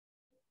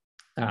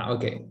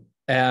Okay.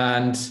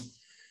 And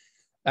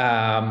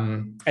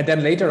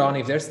then later on,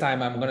 if there's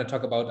time, I'm going to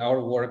talk about our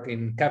work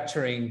in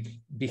capturing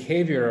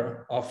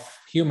behavior of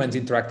humans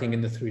interacting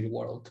in the 3D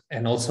world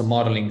and also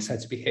modeling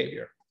such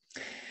behavior.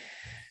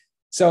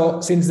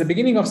 So since the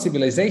beginning of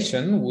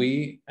civilization,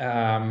 we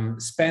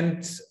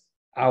spent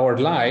our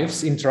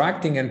lives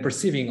interacting and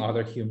perceiving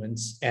other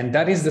humans. And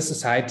that is the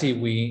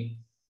society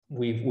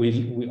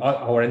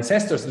our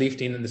ancestors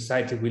lived in and the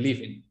society we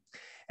live in.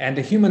 And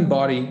the human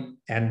body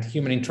and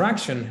human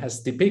interaction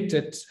has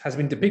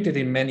been depicted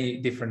in many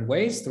different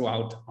ways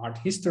throughout art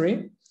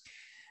history.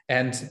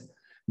 And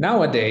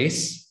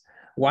nowadays,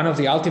 one of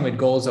the ultimate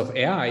goals of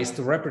AI is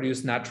to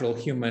reproduce natural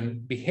human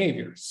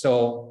behavior.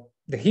 So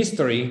the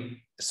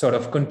history sort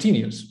of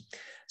continues.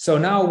 So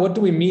now what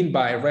do we mean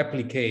by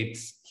replicate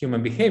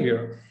human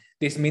behavior?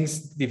 This means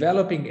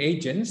developing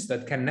agents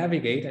that can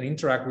navigate and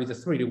interact with the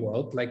 3D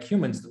world like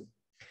humans do.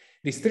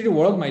 This 3D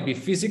world might be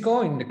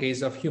physical in the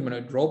case of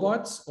humanoid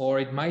robots, or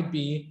it might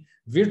be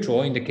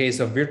virtual in the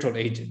case of virtual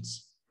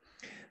agents.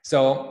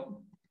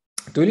 So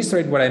to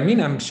illustrate what I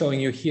mean, I'm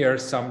showing you here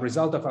some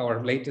result of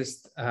our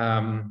latest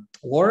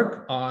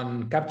work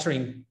on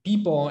capturing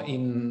people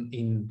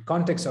in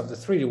context of the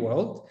 3D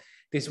world.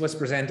 This was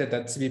presented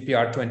at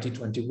CVPR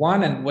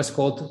 2021 and was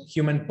called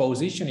Human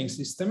Positioning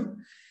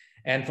System.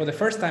 And for the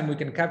first time, we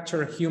can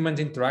capture humans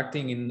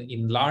interacting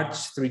in large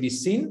 3D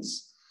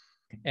scenes.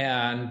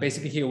 And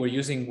basically here we're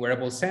using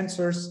wearable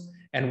sensors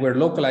and we're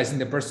localizing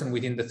the person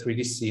within the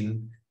 3D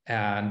scene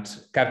and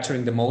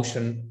capturing the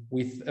motion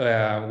with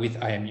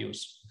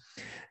IMUs.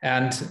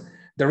 And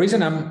the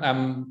reason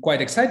I'm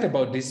quite excited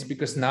about this is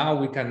because now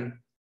we can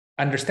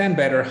understand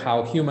better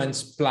how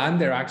humans plan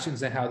their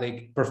actions and how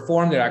they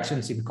perform their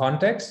actions in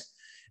context.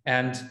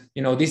 And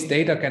this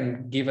data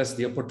can give us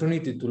the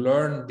opportunity to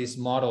learn these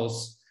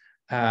models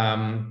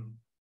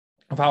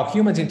of how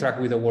humans interact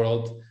with the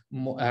world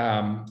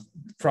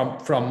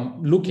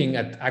from looking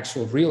at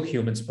actual real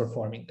humans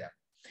performing them.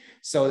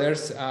 So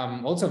there's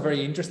also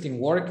very interesting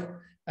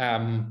work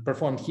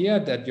performed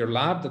here at your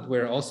lab that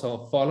we're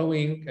also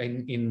following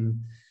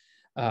in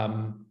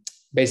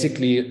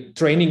basically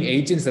training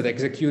agents that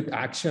execute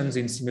actions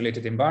in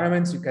simulated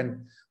environments. You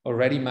can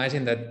already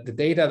imagine that the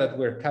data that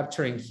we're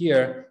capturing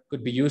here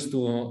could be used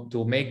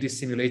to make these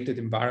simulated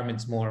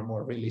environments more and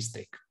more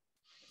realistic.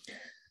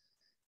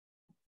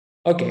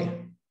 Okay,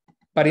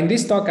 but in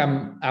this talk,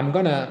 I'm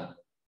gonna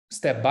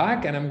step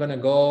back and I'm gonna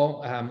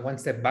go one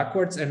step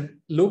backwards and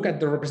look at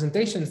the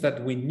representations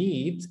that we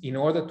need in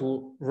order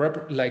to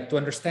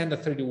understand the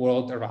 3D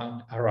world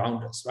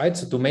around us, right?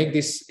 So to make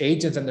these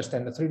agents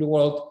understand the 3D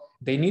world,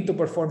 they need to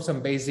perform some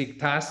basic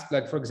tasks,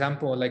 like for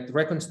example, like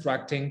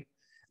reconstructing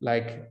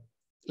like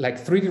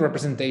 3D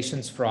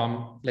representations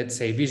from, let's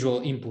say,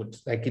 visual input.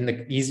 Like in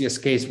the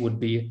easiest case would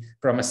be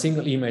from a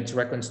single image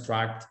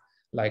reconstruct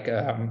like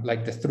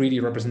the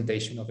 3D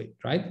representation of it,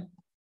 right?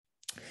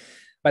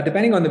 But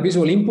depending on the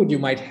visual input, you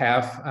might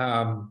have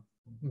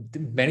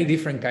many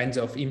different kinds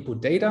of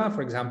input data.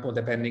 For example,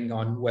 depending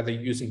on whether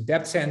you're using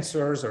depth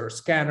sensors or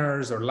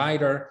scanners or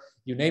LiDAR,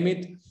 you name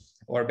it,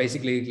 or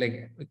basically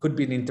like it could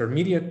be an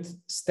intermediate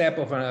step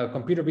of a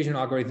computer vision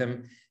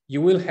algorithm.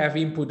 You will have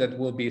input that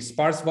will be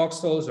sparse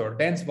voxels or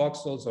dense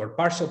voxels or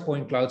partial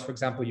point clouds, for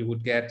example, you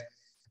would get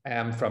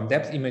from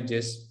depth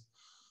images.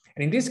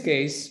 And in this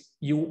case,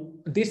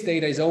 this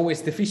data is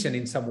always deficient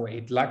in some way.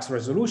 It lacks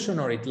resolution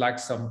or it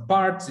lacks some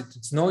parts,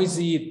 it's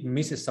noisy, it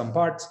misses some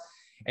parts.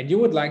 And you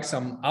would like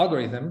some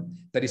algorithm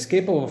that is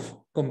capable of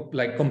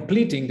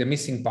completing the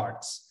missing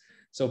parts.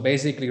 So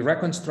basically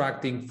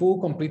reconstructing full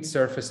complete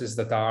surfaces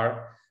that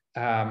are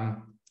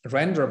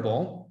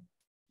renderable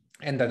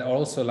and that are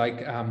also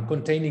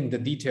containing the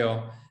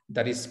detail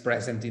that is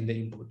present in the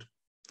input.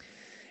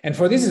 And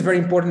for this, it's very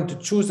important to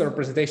choose the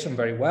representation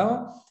very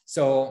well.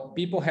 So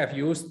people have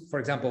used, for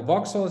example,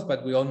 voxels,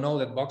 but we all know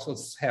that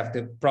voxels have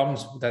the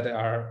problems that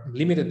are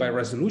limited by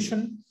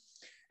resolution.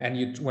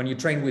 And when you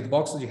train with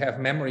voxels, you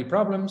have memory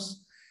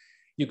problems.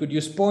 You could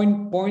use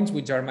points,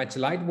 which are much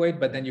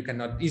lightweight, but then you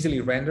cannot easily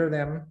render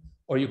them.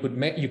 Or you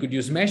could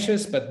use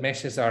meshes, but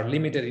meshes are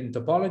limited in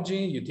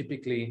topology. You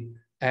typically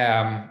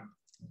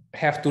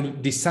have to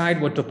decide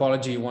what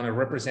topology you want to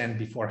represent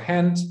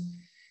beforehand.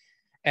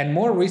 And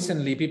more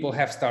recently, people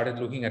have started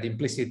looking at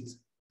implicit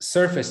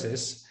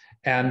surfaces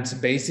and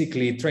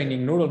basically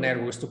training neural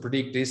networks to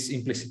predict these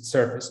implicit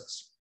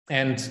surfaces.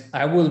 And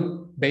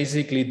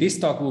this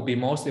talk will be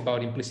mostly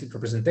about implicit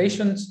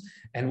representations,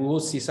 and we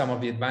will see some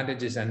of the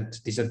advantages and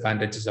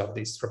disadvantages of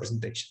this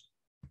representation.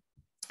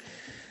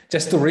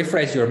 Just to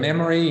refresh your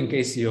memory, in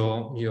case you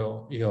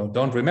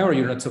don't remember,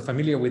 you're not so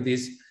familiar with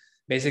this,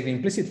 basically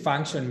implicit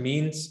function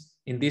means,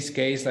 in this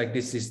case, like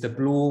this is the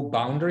blue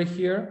boundary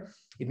here.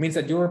 It means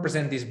that you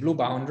represent this blue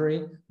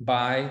boundary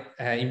by,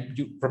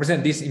 you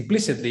represent this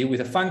implicitly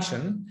with a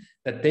function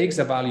that takes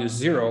a value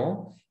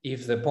 0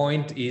 if the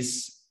point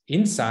is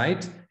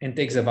inside and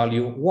takes a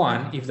value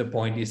 1 if the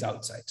point is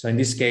outside. So in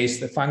this case,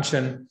 the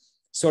function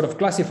sort of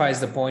classifies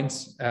the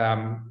points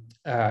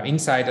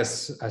inside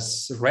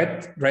as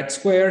red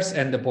squares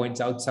and the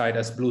points outside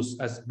as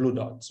blue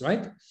dots,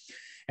 right?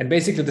 And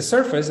basically the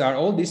surface are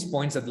all these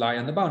points that lie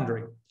on the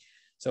boundary.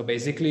 So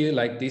basically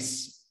like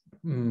this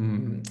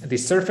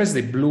surface,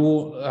 the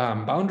blue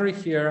boundary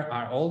here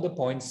are all the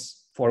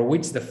points for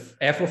which the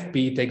f of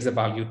p takes the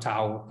value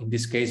tau. In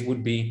this case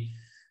would be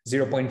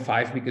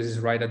 0.5 because it's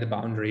right at the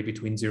boundary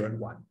between 0 and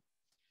 1.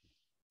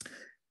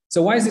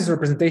 So why is this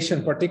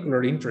representation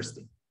particularly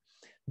interesting?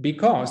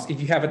 Because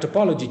if you have a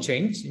topology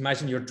change,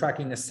 imagine you're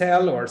tracking a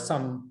cell or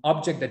some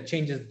object that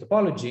changes the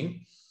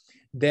topology,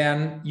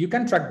 then you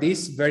can track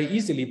this very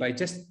easily by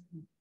just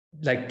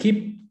like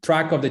keep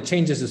track of the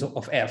changes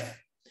of f.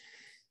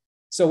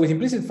 So with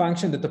implicit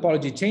function, the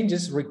topology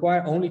changes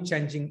require only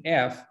changing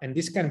f, and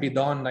this can be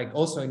done like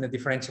also in a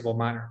differentiable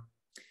manner.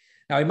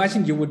 Now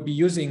imagine you would be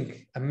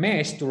using a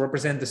mesh to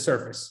represent the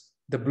surface,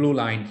 the blue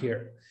line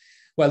here.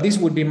 Well, this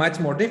would be much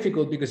more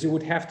difficult because you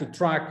would have to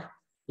track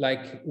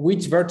like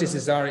which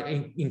vertices are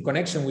in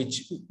connection with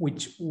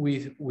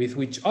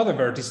which other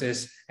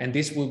vertices, and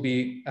this will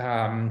be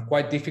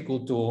quite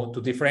difficult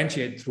to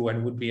differentiate through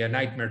and would be a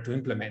nightmare to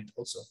implement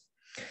also.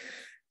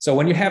 So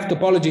when you have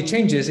topology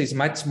changes, it's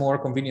much more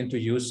convenient to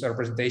use a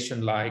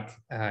representation like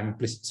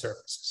implicit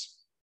surfaces.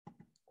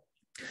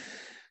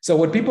 So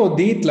what people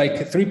did,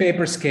 like 3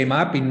 papers came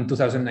up in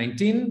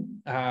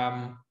 2019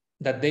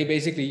 that they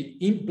basically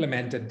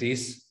implemented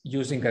this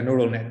using a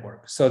neural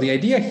network. So the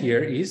idea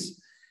here is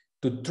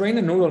to train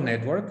a neural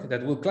network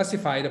that will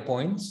classify the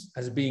points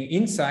as being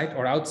inside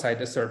or outside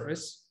the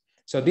surface.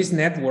 So this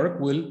network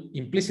will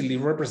implicitly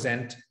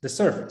represent the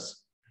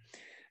surface.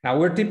 Now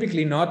we're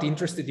typically not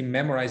interested in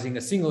memorizing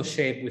a single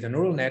shape with a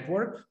neural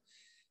network.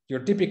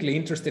 You're typically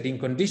interested in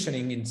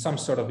conditioning in some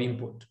sort of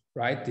input,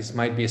 right? This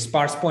might be a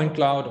sparse point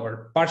cloud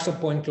or partial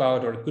point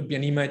cloud, or it could be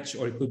an image,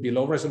 or it could be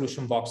low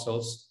resolution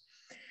voxels.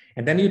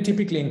 And then you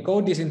typically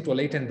encode this into a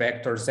latent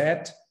vector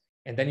Z.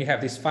 And then you have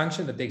this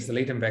function that takes the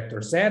latent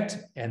vector Z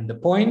and the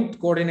point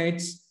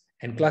coordinates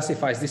and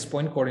classifies this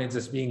point coordinates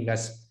as being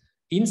as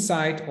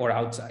inside or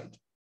outside.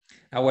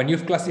 Now, when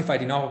you've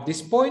classified enough of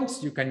these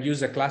points, you can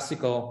use a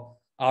classical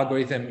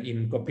algorithm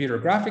in computer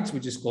graphics,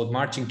 which is called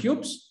marching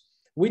cubes,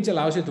 which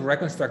allows you to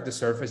reconstruct the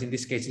surface. In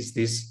this case, it's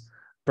this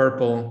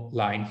purple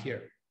line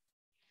here.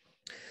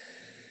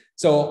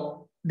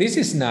 So this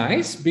is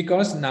nice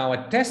because now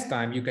at test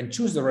time, you can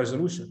choose the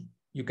resolution.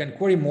 You can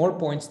query more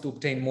points to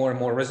obtain more and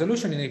more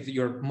resolution. And if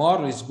your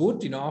model is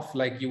good enough,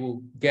 like you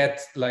will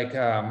get like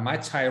a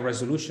much higher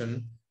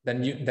resolution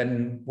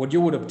than what you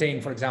would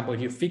obtain, for example,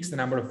 if you fix the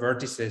number of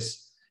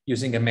vertices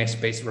using a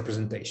mesh-based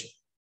representation.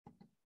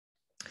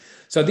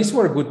 So these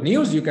were good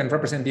news. You can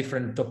represent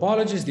different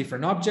topologies,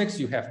 different objects.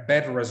 You have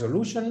better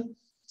resolution.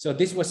 So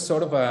this was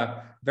sort of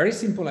a very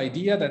simple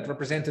idea that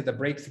represented a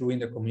breakthrough in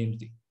the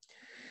community.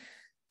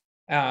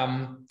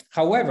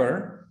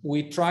 However,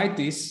 we tried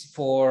this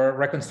for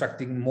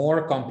reconstructing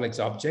more complex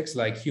objects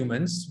like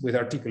humans with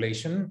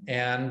articulation,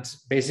 and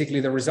basically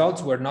the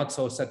results were not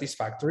so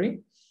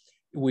satisfactory.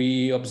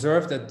 We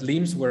observed that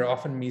limbs were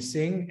often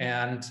missing,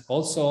 and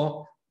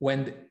also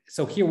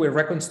so here we're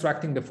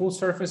reconstructing the full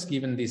surface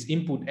given this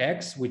input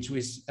X, which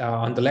was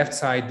on the left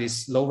side,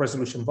 this low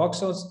resolution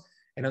voxels,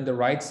 and on the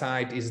right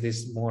side is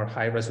this more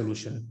high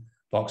resolution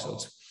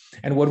voxels.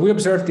 And what we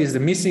observed is the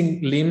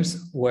missing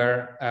limbs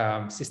were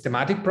a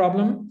systematic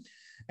problem.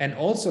 And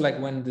also like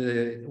when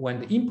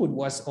the input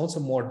was also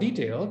more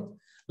detailed,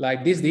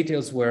 like these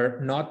details were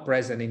not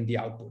present in the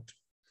output.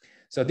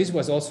 So this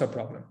was also a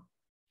problem.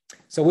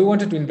 So we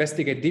wanted to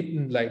investigate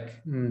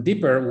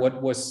deeper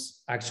what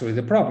was actually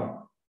the problem.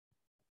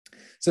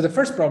 So the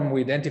first problem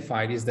we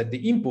identified is that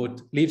the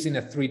input lives in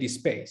a 3D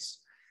space.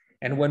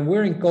 And when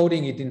we're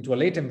encoding it into a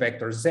latent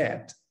vector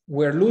Z,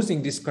 we're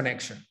losing this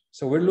connection.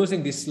 So we're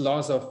losing this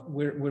loss of,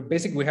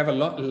 we have a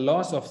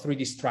loss of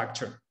 3D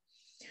structure.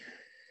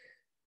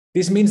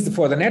 This means that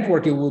for the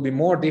network, it will be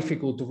more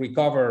difficult to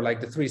recover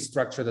like the 3D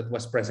structure that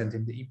was present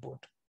in the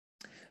input.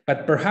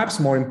 But perhaps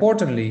more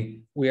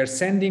importantly, we are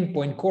sending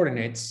point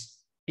coordinates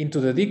into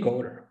the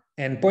decoder,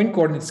 and point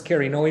coordinates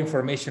carry no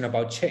information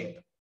about shape,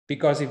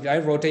 because if I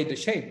rotate the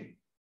shape,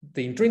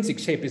 the intrinsic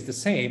shape is the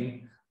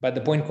same, but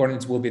the point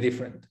coordinates will be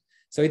different.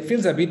 So it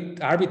feels a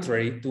bit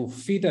arbitrary to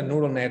feed a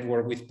neural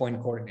network with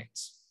point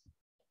coordinates.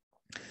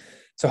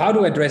 So how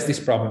do we address these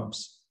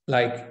problems?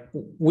 Like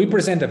we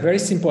present a very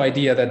simple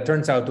idea that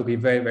turns out to be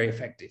very, very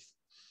effective.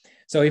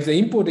 So if the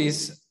input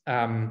is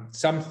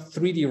some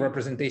 3D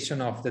representation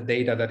of the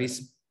data that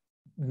is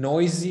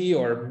noisy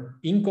or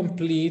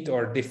incomplete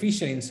or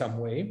deficient in some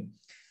way,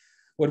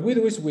 what we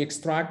do is we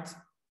extract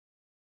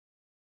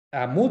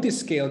a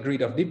multi-scale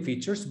grid of deep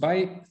features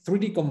by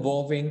 3D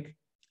convolving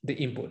the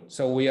input.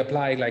 So we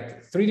apply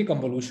like 3D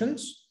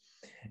convolutions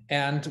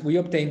and we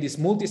obtain this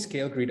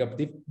multi-scale grid of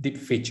deep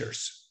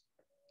features.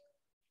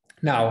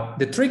 Now,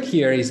 the trick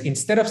here is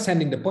instead of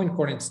sending the point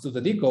coordinates to the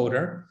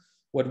decoder,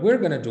 what we're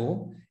going to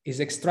do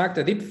is extract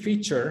a deep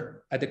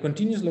feature at a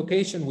continuous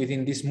location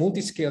within this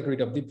multi-scale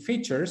grid of deep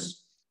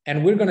features,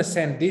 and we're going to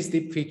send these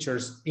deep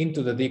features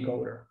into the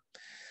decoder.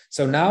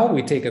 So now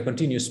we take a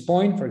continuous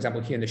point, for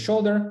example, here in the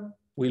shoulder,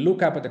 we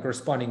look up at the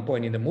corresponding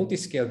point in the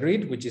multi-scale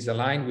grid, which is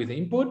aligned with the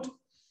input.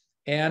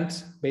 And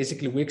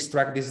basically we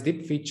extract these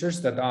deep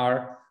features that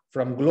are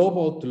from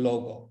global to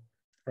local,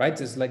 right?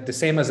 It's like the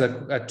same as a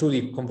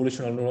 2D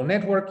convolutional neural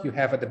network. You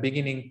have at the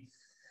beginning,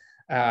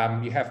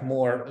 you have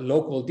more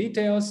local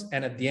details,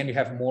 and at the end you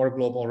have more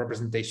global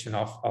representation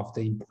of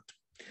the input.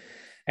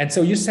 And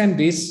so you send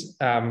these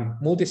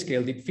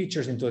multi-scale deep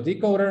features into a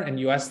decoder, and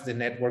you ask the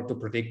network to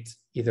predict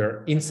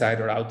either inside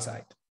or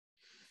outside.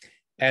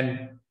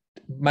 And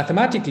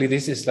mathematically,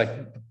 this is like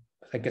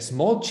a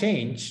small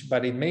change,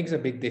 but it makes a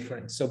big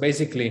difference. So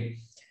basically,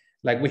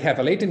 like we have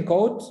a latent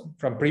code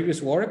from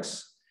previous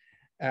works,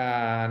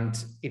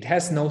 and it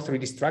has no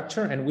 3D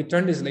structure. And we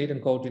turn this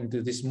latent code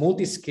into this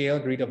multi-scale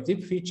grid of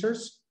deep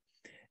features.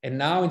 And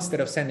now instead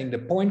of sending the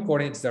point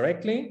coordinates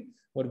directly,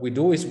 what we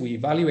do is we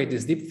evaluate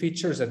these deep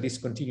features at these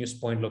continuous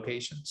point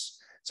locations.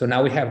 So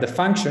now we have the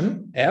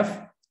function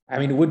f, I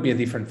mean, it would be a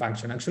different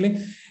function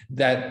actually,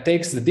 that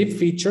takes the deep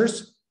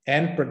features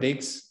and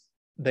predicts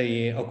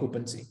the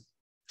occupancy.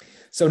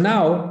 So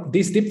now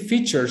these deep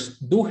features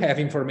do have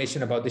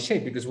information about the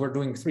shape because we're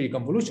doing 3D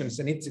convolutions,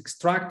 and it's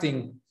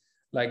extracting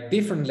like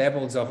different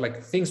levels of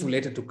like things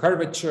related to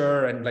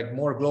curvature and like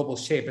more global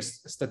shape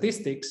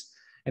statistics.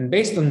 And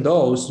based on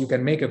those, you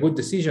can make a good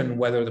decision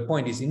whether the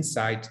point is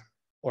inside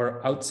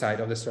or outside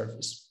of the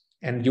surface.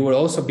 And you will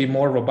also be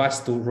more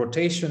robust to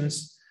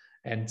rotations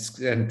and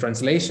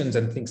translations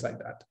and things like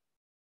that.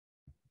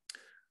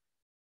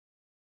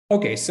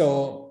 Okay,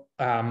 so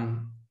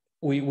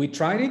we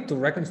tried it to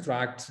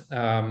reconstruct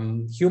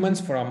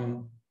humans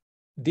from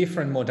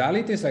different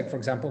modalities, like for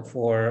example,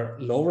 for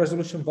low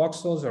resolution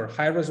voxels or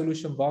high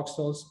resolution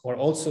voxels, or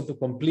also to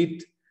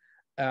complete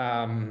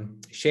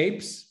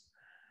shapes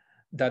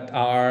that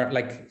are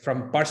like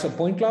from partial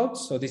point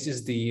clouds. So this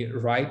is the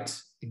right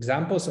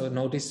example. So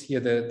notice here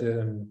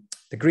the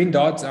green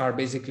dots are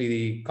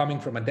basically coming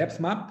from a depth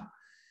map.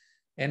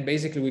 And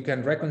basically we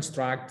can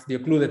reconstruct the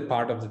occluded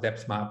part of the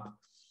depth map.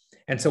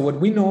 And so what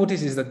we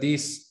notice is that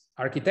this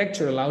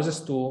architecture allows us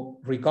to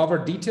recover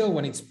detail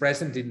when it's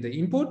present in the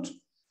input,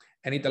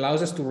 and it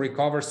allows us to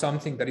recover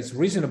something that is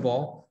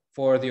reasonable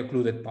for the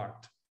occluded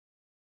part.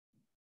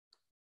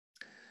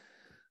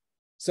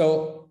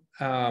 So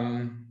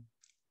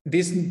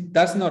this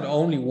does not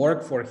only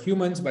work for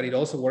humans, but it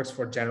also works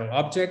for general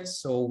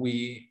objects. So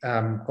we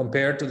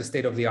compared to the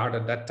state of the art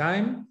at that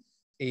time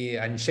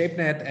in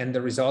ShapeNet, and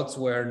the results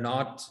were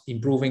not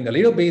improving a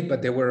little bit,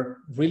 but they were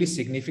really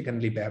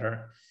significantly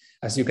better,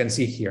 as you can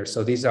see here.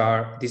 So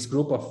this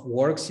group of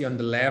works here on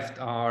the left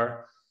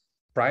are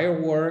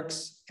prior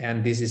works,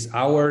 and this is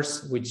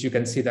ours, which you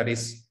can see that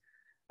is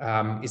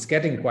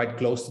getting quite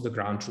close to the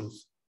ground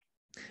truth.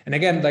 And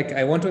again, like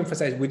I want to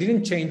emphasize, we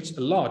didn't change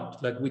a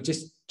lot. Like we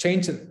just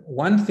changed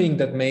one thing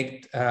that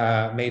made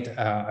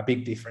a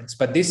big difference.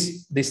 But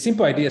this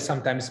simple ideas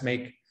sometimes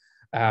make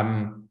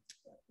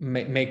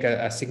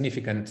a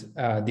significant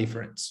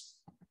difference.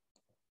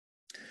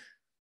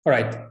 All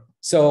right.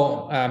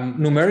 So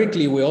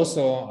numerically, we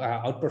also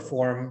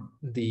outperform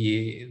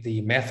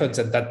the methods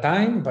at that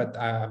time, but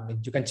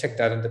you can check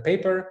that in the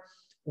paper.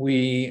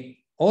 We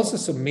also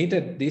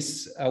submitted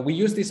this, we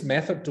used this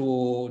method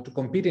to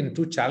compete in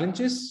 2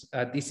 challenges,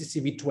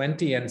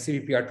 DCCV20 and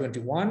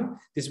CVPR21.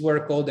 These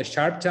were called the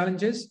SHARP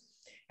challenges.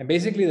 And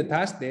basically the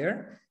task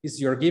there is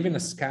you're given a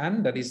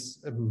scan that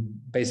is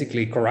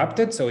basically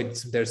corrupted. So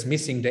there's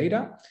missing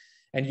data,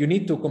 and you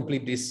need to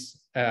complete this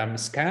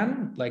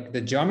scan, like the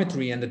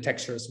geometry and the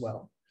texture as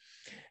well.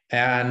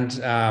 And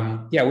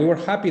yeah, we were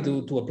happy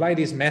to apply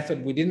this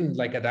method. We didn't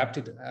like adapt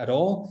it at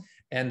all.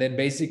 And then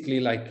basically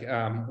like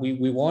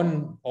we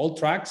won all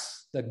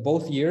tracks, like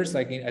both years,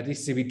 like at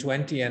least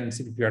CV20 and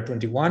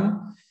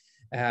CVPR21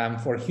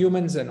 for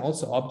humans and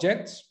also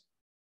objects,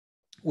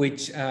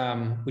 which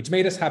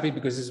made us happy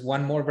because it's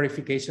one more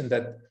verification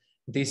that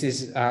this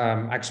is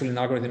actually an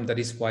algorithm that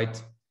is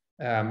quite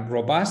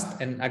robust.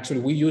 And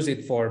actually we use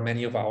it for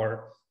many of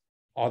our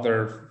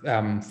other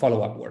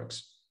follow-up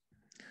works.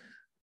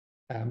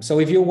 So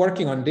if you're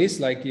working on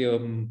this, like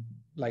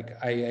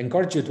I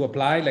encourage you to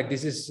apply. Like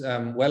this is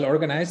well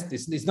organized.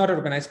 This is not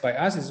organized by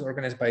us. It's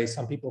organized by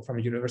some people from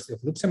the University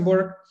of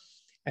Luxembourg,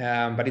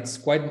 but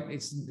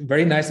it's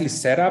very nicely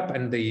set up,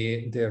 and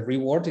the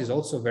reward is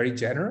also very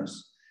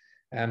generous.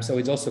 So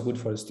it's also good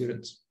for the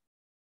students.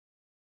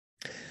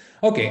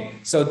 Okay,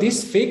 so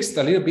this fixed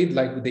a little bit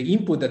like the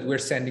input that we're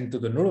sending to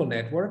the neural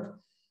network,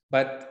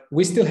 but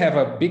we still have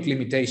a big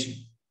limitation.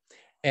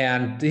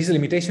 And this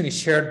limitation is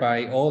shared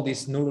by all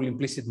these neural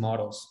implicit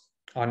models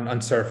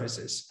on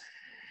surfaces.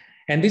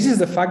 And this is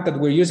the fact that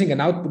we're using an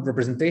output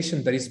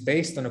representation that is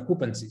based on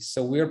occupancies.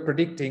 So we are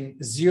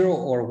predicting 0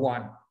 or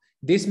 1.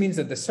 This means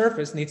that the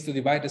surface needs to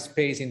divide the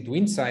space into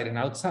inside and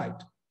outside.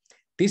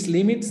 This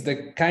limits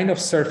the kind of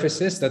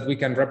surfaces that we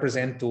can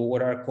represent to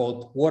what are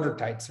called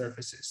watertight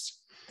surfaces.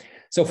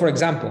 So for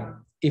example,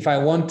 if I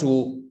want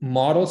to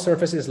model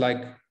surfaces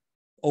like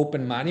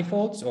open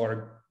manifolds,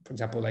 or for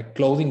example, like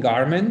clothing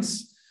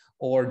garments,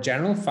 or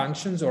general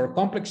functions, or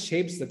complex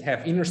shapes that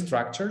have inner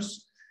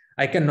structures,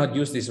 I cannot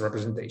use this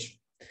representation.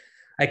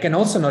 I can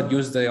also not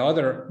use the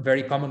other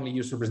very commonly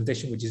used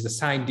representation, which is the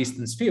sign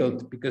distance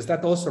field, because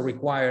that also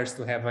requires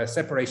to have a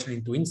separation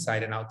into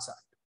inside and outside.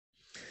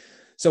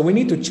 So we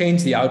need to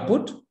change the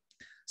output.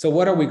 So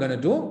what are we going to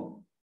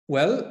do?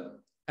 Well,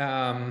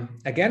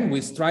 again,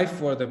 we strive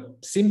for the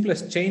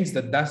simplest change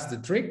that does the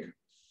trick.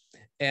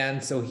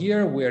 And so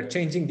here we are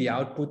changing the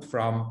output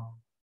from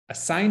a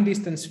signed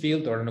distance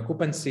field or an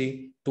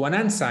occupancy to an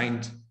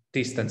unsigned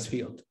distance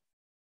field.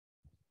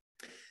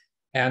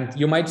 And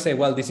you might say,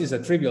 well, this is a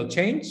trivial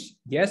change.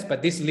 Yes,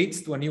 but this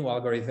leads to a new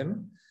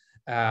algorithm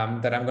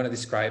that I'm going to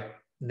describe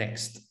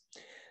next.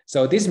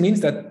 So this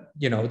means that,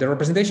 you know, the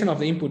representation of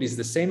the input is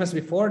the same as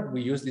before.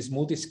 We use these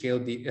multi-scale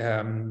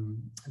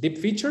deep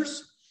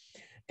features,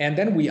 and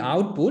then we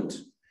output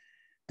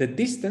the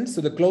distance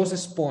to the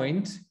closest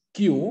point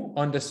Q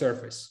on the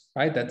surface,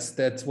 right?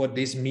 That's what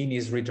this mean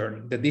is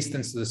returning, the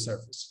distance to the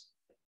surface.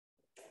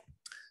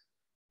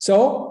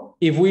 So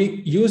if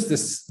we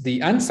use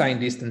the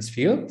unsigned distance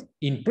field,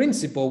 in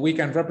principle, we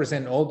can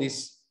represent all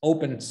these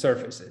open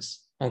surfaces,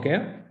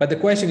 okay? But the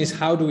question is,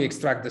 how do we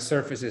extract the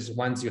surfaces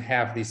once you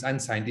have this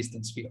unsigned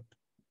distance field?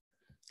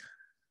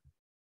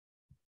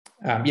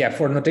 Yeah,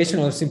 for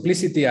notational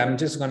simplicity, I'm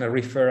just gonna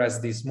refer as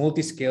this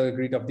multi-scale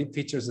grid of deep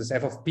features as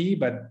f of p,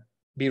 but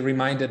be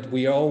reminded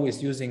we are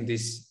always using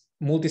these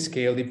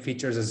multi-scale deep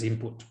features as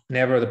input,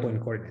 never the point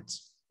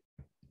coordinates.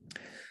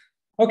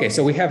 Okay,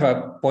 so we have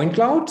a point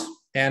cloud,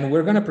 and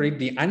we're going to predict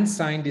the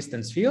unsigned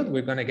distance field.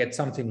 We're going to get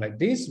something like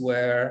this,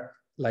 where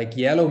like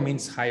yellow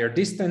means higher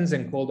distance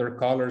and colder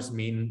colors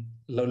mean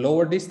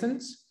lower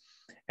distance.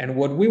 And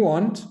what we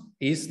want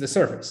is the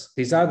surface.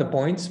 These are the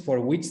points for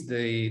which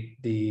the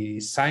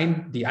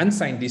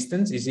unsigned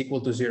distance is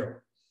equal to 0.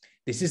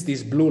 This is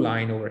this blue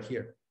line over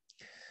here.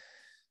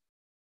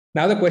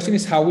 Now the question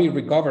is how we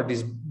recover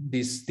this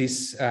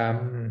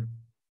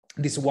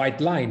white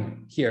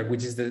line here,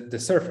 which is the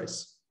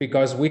surface.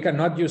 Because we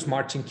cannot use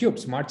marching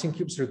cubes. Marching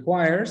cubes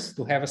requires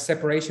to have a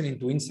separation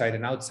into inside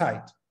and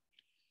outside.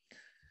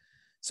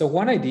 So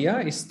one idea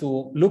is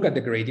to look at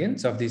the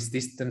gradients of this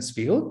distance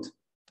field,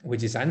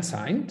 which is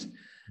unsigned,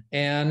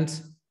 and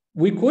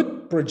we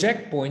could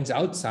project points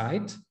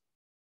outside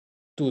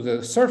to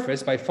the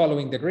surface by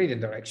following the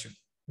gradient direction.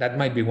 That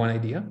might be one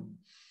idea,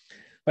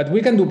 but we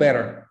can do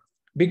better,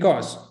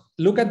 because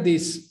look at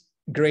this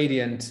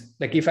gradient.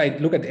 Like if I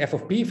look at f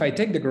of p, if I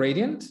take the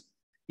gradient,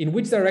 in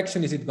which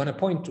direction is it going to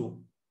point to?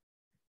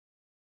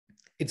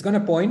 It's going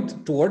to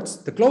point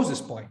towards the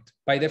closest point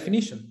by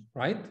definition,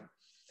 right?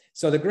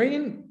 So the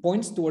gradient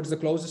points towards the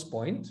closest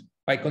point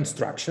by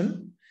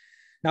construction.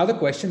 Now the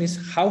question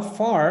is, how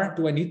far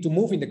do I need to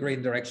move in the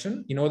gradient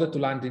direction in order to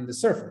land in the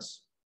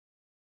surface?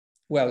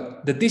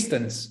 Well, the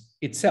distance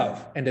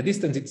itself, and the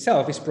distance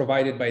itself is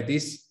provided by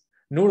this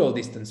neural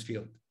distance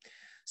field.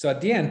 So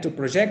at the end, to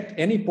project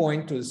any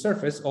point to the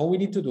surface, all we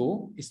need to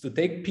do is to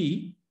take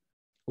P,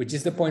 which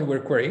is the point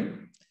we're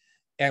querying,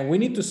 and we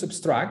need to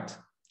subtract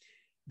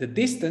the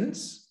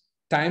distance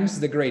times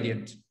the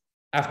gradient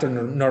after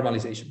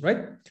normalization,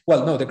 right?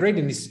 Well, no, the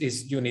gradient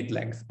is unit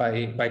length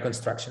by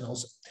construction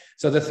also.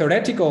 So the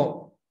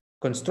theoretical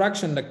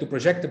construction, like to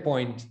project the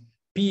point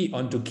P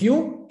onto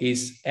Q,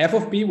 is f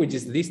of P, which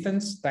is the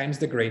distance times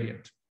the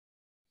gradient.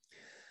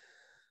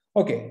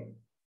 Okay.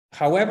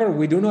 However,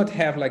 we do not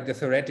have like the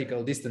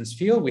theoretical distance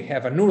field. We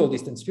have a neural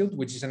distance field,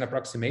 which is an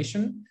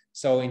approximation.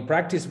 So in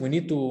practice, we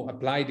need to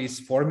apply this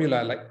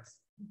formula like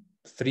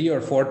 3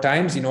 or 4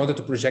 times in order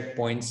to project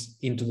points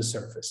into the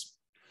surface.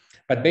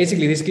 But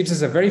basically, this gives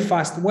us a very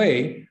fast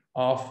way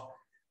of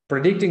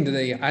predicting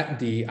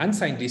the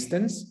unsigned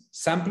distance,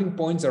 sampling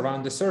points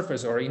around the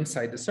surface or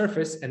inside the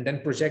surface, and then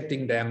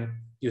projecting them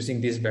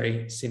using this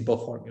very simple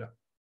formula.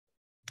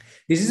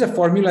 This is a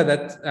formula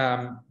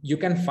that you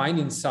can find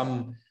in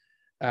some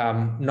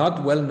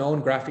not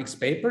well-known graphics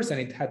papers, and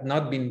it had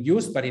not been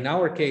used, but in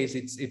our case,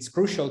 it's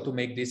crucial to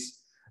make this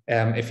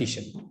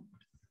efficient.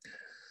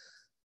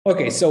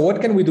 Okay, so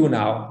what can we do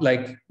now?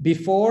 Like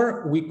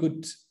before we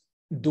could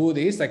do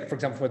this, like for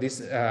example, for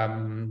this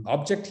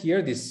object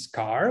here, this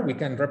car, we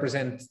can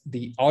represent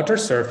the outer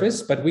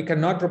surface, but we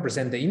cannot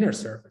represent the inner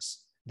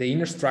surface. The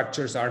inner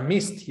structures are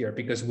missed here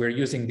because we're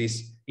using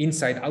this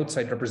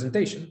inside-outside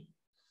representation.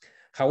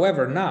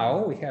 However,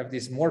 now we have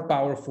this more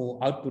powerful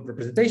output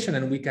representation,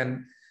 and we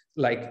can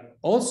like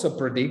also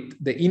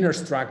predict the inner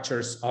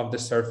structures of the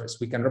surface.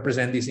 We can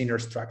represent these inner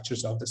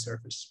structures of the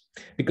surface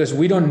because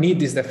we don't need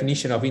this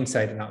definition of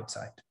inside and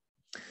outside.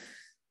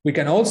 We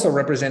can also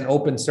represent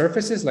open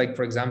surfaces, like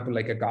for example,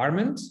 like a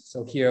garment.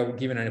 So here,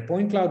 given a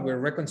point cloud, we're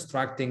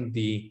reconstructing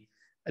the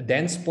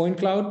dense point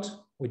cloud,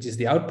 which is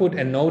the output.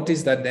 And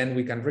notice that then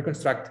we can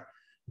reconstruct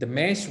the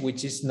mesh,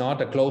 which is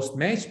not a closed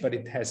mesh, but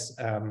it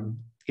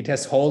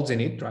has holes in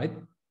it, right?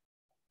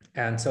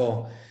 And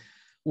so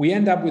we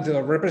end up with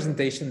a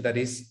representation that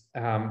is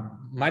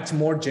much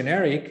more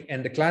generic,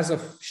 and the class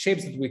of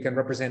shapes that we can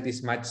represent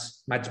is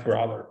much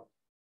broader.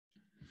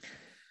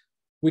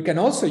 We can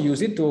also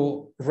use it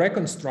to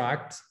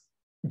reconstruct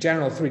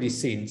general 3D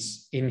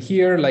scenes. In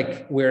here,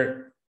 like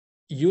we're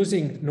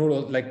using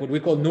what we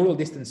call neural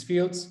distance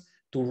fields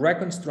to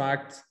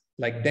reconstruct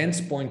like dense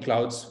point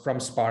clouds from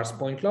sparse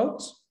point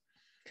clouds.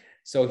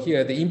 So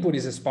here the input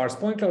is a sparse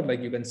point cloud,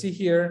 like you can see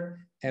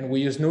here, and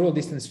we use neural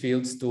distance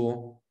fields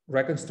to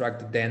reconstruct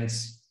the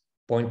dense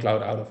point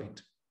cloud out of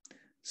it.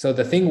 So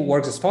the thing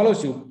works as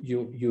follows: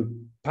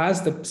 you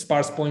pass the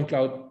sparse point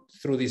cloud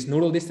through these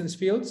neural distance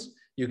fields,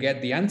 you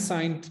get the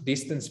unsigned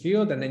distance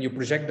field, and then you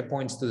project the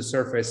points to the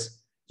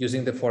surface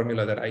using the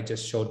formula that I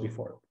just showed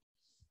before.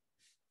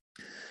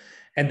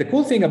 And the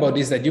cool thing about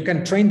this is that you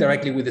can train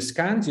directly with the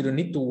scans. You don't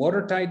need to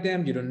watertight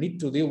them. You don't need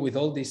to deal with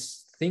all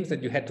these things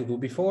that you had to do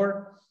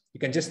before. You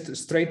can just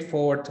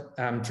straightforward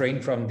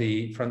train from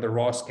the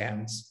raw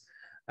scans.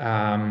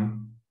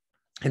 And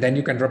then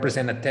you can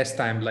represent at test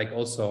time, like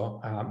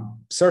also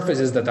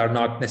surfaces that are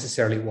not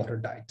necessarily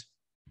watertight.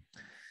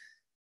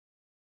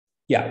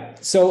 Yeah,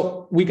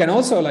 so we can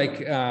also like,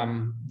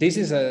 this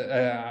is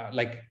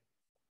like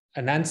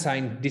an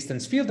unsigned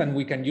distance field, and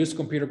we can use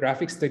computer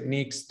graphics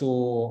techniques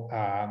to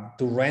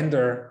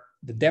render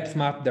the depth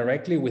map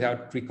directly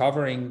without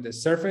recovering the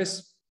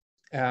surface.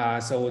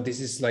 So this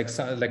is like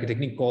a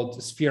technique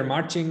called sphere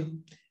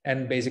marching.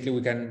 And basically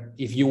we can,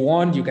 if you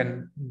want, you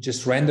can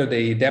just render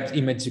the depth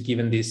image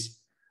given this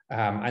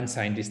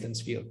unsigned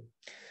distance field.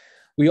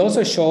 We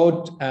also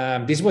showed,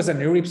 this was a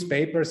NeurIPS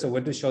paper, so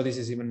when to show this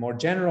is even more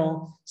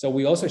general. So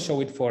we also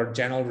show it for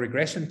general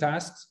regression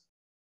tasks.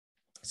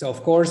 So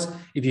of course,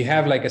 if you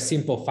have like a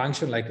simple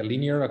function, like a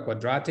linear, a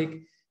quadratic,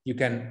 you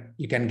can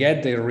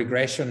get the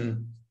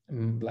regression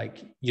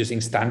like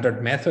using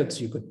standard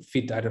methods. You could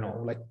fit, I don't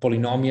know, like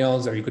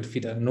polynomials, or you could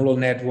fit a neural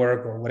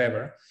network or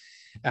whatever.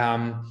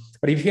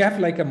 But if you have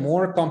like a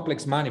more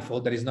complex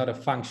manifold that is not a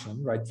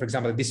function, right? For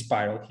example, this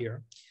spiral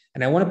here.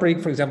 And I want to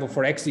predict, for example,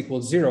 for x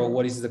equals 0,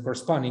 what is the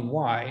corresponding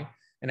y?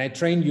 And I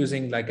train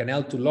using like an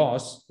L2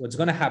 loss. What's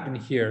going to happen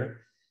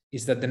here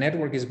is that the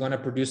network is going to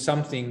produce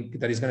something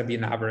that is going to be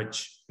an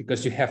average,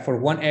 because you have, for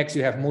one x,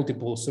 you have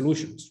multiple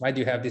solutions, right?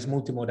 You have this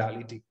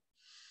multimodality.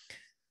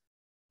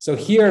 So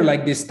here,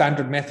 like these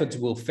standard methods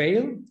will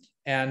fail.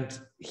 And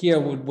here,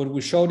 what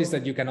we showed is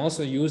that you can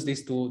also use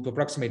this to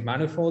approximate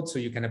manifolds. So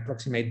you can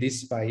approximate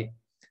this by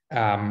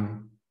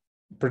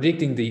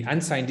predicting the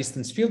unsigned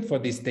distance field for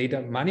this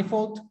data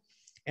manifold.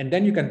 And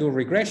then you can do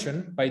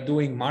regression by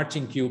doing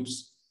marching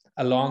cubes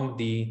along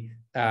the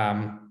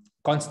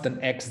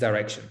constant x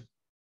direction.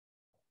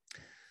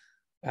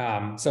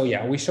 So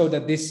yeah, we showed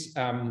that this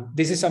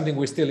is something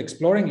we're still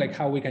exploring, like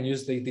how we can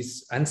use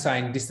this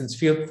unsigned distance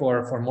field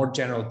for more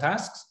general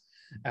tasks.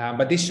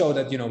 But this showed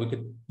that, you know, we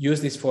could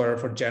use this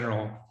for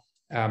general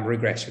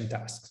regression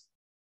tasks.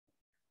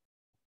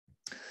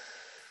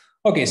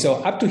 Okay, so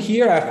up to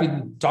here, I've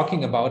been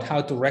talking about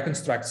how to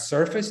reconstruct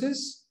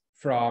surfaces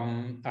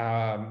from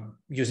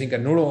using a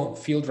neural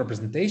field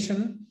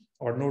representation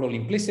or neural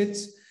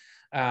implicits.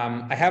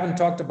 I haven't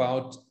talked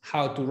about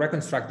how to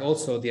reconstruct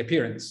also the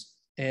appearance.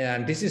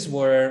 And this is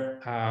where,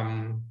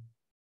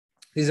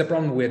 this is a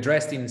problem we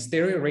addressed in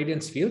stereo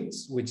radiance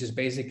fields, which is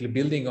basically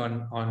building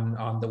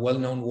on the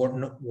well-known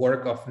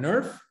work of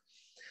NERF.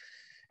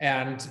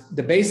 And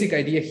the basic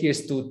idea here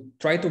is to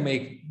try to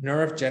make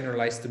NERF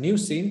generalized to new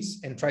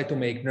scenes and try to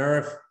make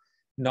NERF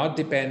not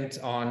depend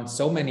on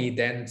so many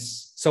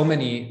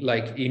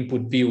like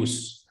input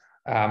views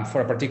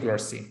for a particular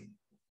scene.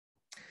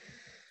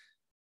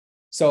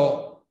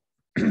 So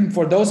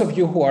for those of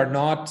you who are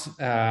not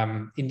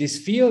in this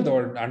field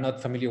or are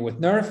not familiar with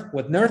NERF,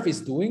 what NERF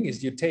is doing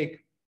is you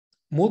take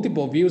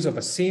multiple views of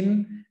a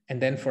scene,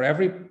 and then for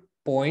every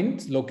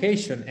point,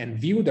 location, and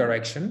view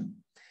direction,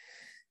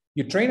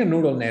 you train a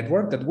neural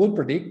network that will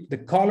predict the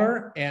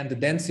color and the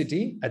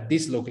density at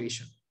this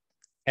location.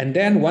 And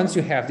then once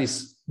you have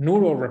this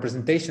neural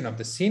representation of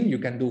the scene, you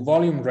can do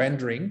volume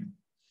rendering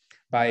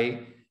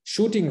by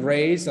shooting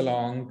rays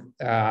along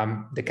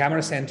the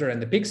camera center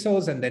and the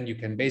pixels, and then you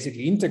can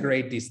basically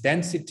integrate this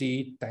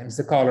density times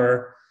the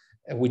color,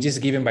 which is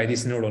given by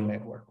this neural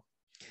network.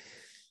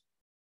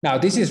 Now,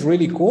 this is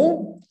really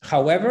cool.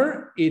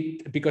 However,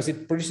 because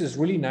it produces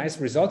really nice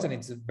results, and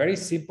it's very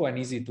simple and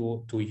easy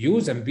to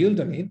use and build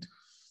on it,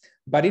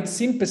 but it's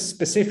scene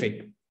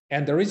specific.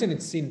 And the reason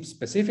it's scene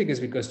specific is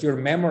because you're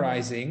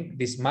memorizing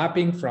this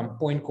mapping from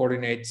point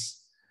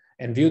coordinates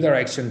and view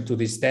direction to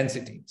this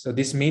density. So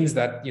this means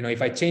that, you know,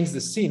 if I change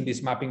the scene,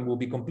 this mapping will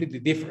be completely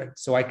different.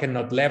 So I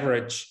cannot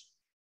leverage,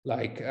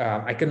 like,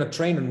 I cannot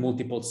train on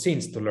multiple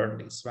scenes to learn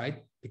this,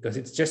 right? Because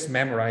it's just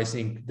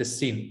memorizing the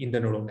scene in the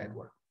neural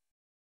network.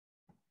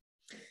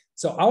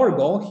 So our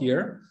goal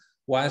here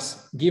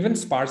was, given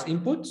sparse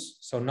inputs,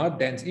 so not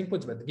dense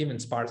inputs, but given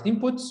sparse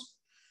inputs,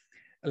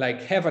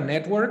 like have a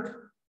network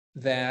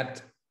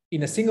that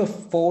in a single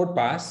forward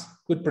pass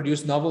could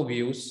produce novel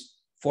views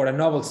for a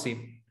novel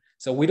scene.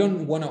 So we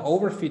don't want to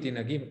overfit in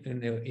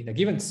a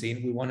given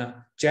scene. We want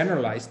to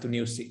generalize to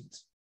new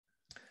scenes.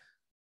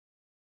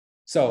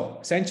 So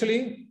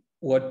essentially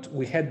what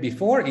we had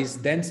before is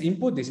dense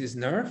input. This is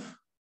NERF,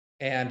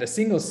 and a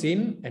single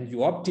scene, and you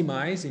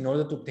optimize in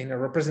order to obtain a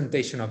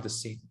representation of the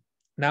scene.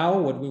 Now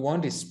what we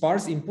want is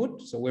sparse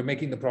input. So we're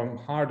making the problem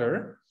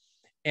harder.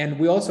 And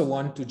we also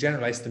want to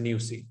generalize to new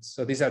scenes.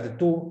 So these are the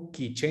two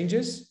key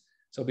changes.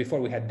 So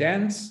before we had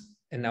dense,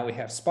 and now we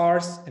have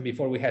sparse, and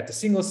before we had a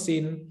single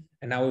scene,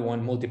 and now we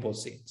want multiple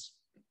scenes.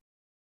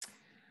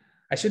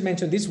 I should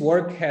mention this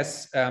work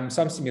has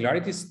some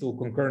similarities to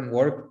concurrent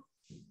work,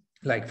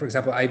 like for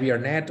example,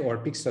 IBRNet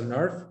or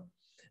Pixel-NERF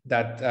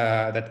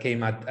that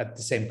came at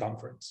the same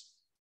conference.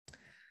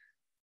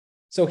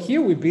 So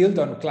here we build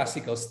on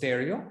classical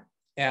stereo.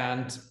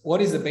 And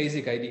what is the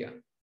basic idea?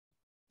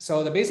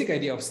 So the basic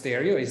idea of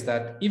stereo is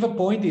that if a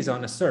point is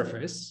on a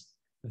surface,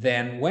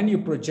 then when you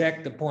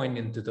project the point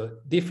into the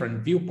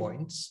different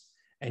viewpoints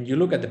and you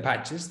look at the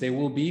patches, they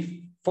will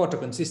be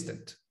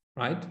photoconsistent,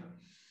 right?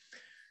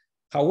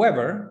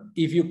 However,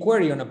 if you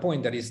query on a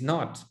point that is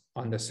not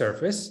on the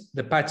surface,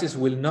 the patches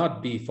will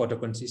not be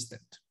photoconsistent,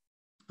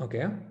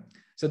 okay?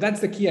 So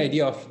that's the key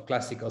idea of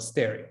classical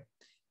stereo.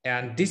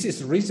 And this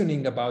is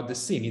reasoning about the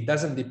scene. It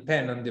doesn't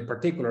depend on the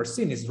particular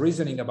scene. It's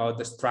reasoning about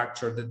the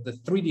structure, the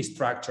 3D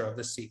structure of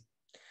the scene.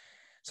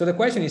 So the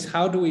question is,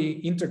 how do we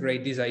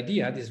integrate this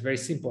idea, this very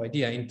simple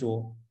idea,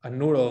 into a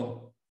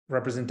neural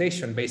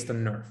representation based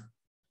on NERF?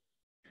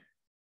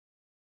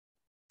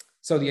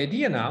 So the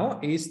idea now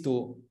is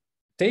to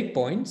take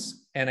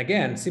points. And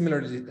again,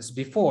 similarly as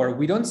before,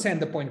 we don't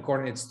send the point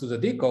coordinates to the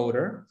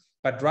decoder,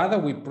 but rather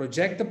we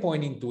project the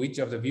point into each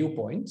of the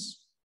viewpoints.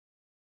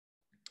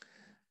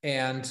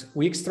 And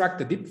we extract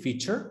the dip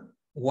feature,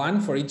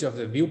 one for each of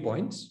the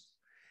viewpoints.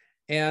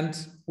 And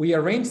we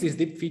arrange these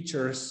dip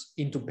features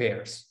into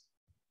pairs,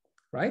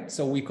 right?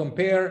 So we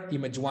compare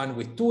image 1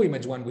 with 2,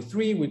 image 1 with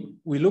 3.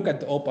 We look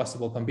at all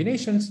possible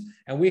combinations,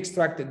 and we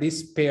extract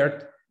these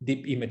paired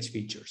dip image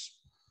features.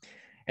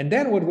 And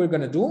then what we're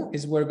going to do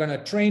is we're going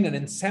to train an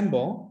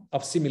ensemble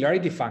of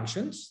similarity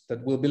functions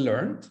that will be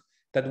learned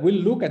that will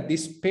look at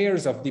these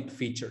pairs of dip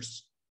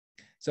features.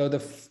 So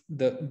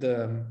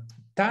the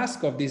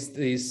task of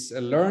these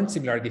learned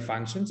similarity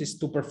functions is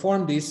to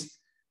perform this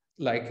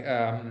like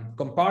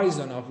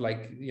comparison of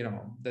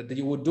that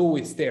you would do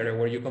with stereo,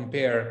 where you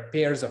compare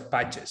pairs of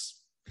patches.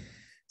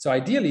 So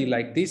ideally,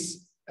 like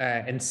this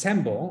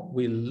ensemble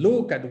will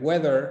look at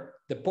whether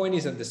the point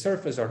is at the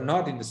surface or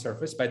not in the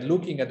surface by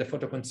looking at the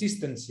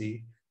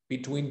photoconsistency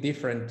between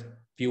different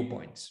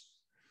viewpoints.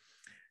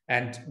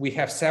 And we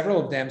have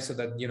several of them so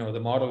that the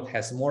model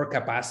has more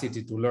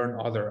capacity to learn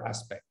other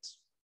aspects,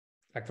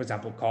 like for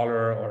example,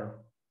 color or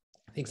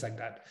things like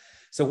that.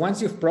 So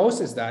once you've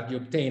processed that, you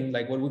obtain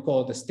like what we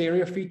call the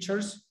stereo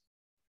features,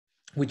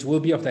 which will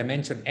be of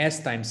dimension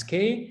S times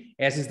K.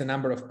 S is the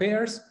number of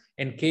pairs,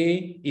 and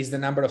K is the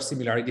number of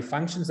similarity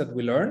functions that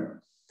we learn.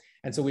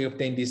 And so we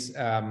obtain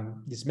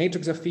this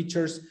matrix of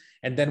features,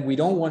 and then we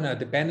don't want a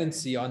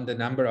dependency on the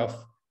number of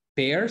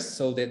pairs.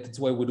 So that's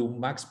why we do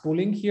max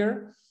pooling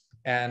here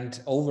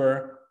and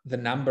over the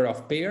number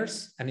of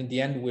pairs. And in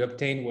the end, we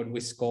obtain what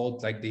was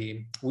called like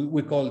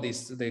we call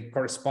this the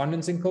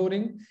correspondence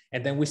encoding.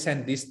 And then we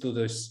send this to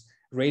this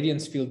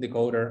radiance field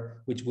decoder,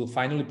 which will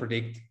finally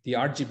predict the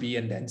RGB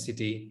and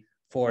density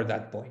for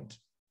that point.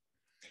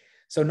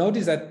 So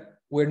notice that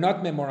we're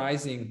not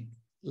memorizing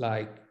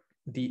like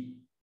the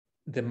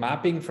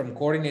mapping from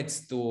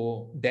coordinates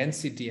to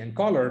density and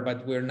color,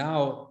 but we're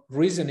now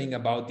reasoning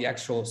about the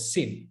actual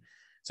scene.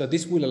 So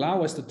this will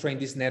allow us to train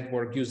this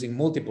network using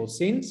multiple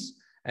scenes,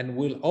 and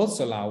will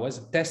also allow us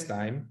at test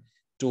time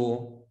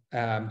to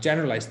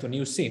generalize to a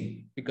new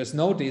scene, because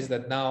notice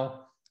that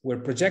now we're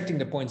projecting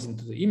the points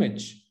into the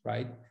image,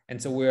 right?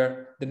 And so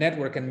the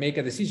network can make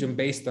a decision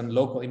based on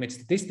local image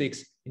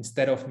statistics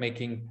instead of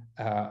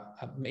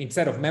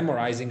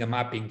memorizing a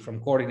mapping from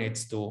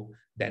coordinates to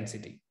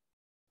density.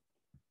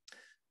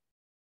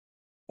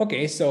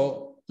 Okay,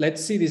 so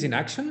let's see this in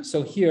action.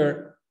 So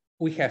here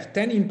we have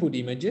 10 input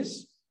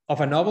images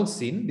of a novel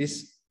scene.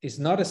 This is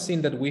not a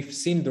scene that we've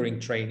seen during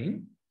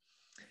training.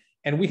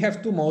 And we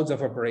have two modes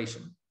of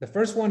operation. The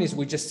first one is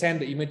we just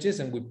send the images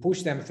and we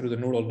push them through the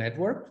neural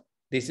network.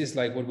 This is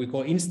like what we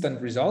call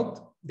instant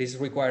result. This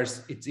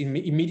requires, it's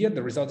immediate,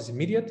 the result is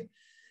immediate.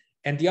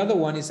 And the other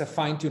one is a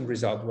fine-tuned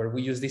result, where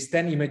we use these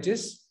 10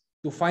 images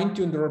to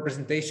fine-tune the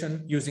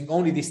representation using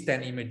only these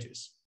 10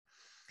 images.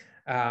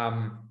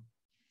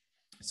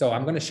 So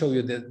I'm going to show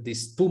you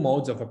these two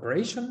modes of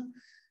operation.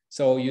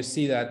 So you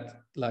see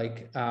that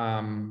like,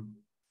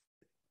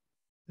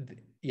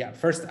 yeah,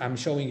 first I'm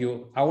showing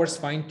you ours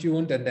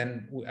fine-tuned, and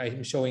then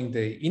I'm showing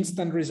the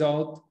instant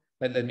result.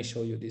 But let me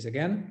show you this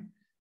again.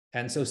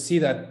 And so see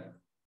that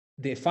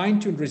the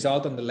fine-tuned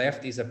result on the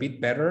left is a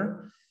bit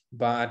better,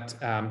 but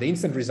the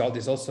instant result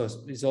is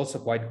also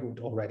quite good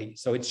already.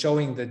 So it's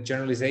showing the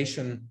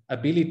generalization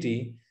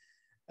ability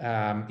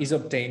is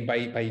obtained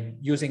by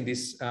using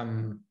this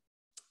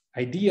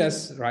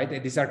ideas,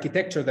 right? This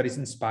architecture that is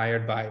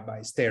inspired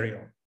by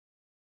stereo,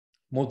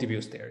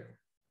 multi-view stereo.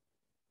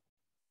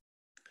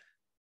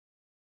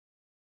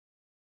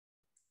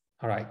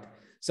 All right.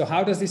 So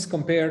how does this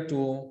compare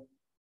to,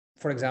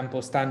 for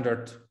example,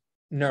 standard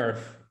NERF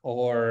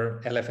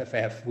or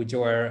LFFF, which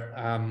were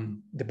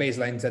the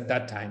baselines at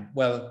that time?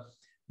 Well,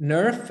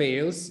 NERF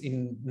fails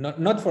in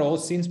not for all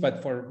scenes,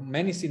 but for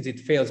many scenes it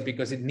fails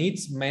because it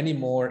needs many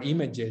more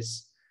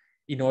images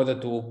in order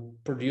to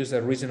produce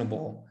a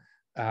reasonable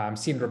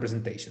scene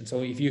representation.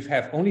 So if you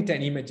have only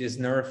 10 images,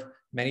 NERF,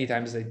 many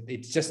times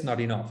it's just not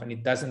enough and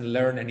it doesn't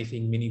learn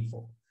anything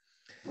meaningful.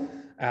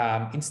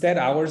 Instead,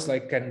 ours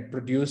like can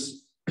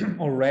produce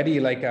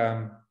already like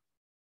a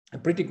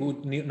pretty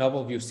good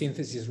novel view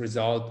synthesis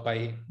result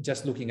by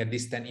just looking at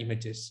these 10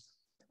 images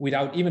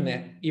without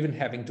even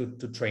having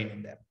to train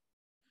on them.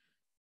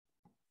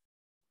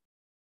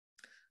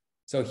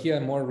 So here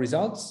are more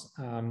results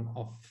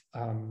of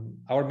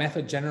our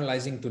method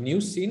generalizing to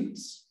new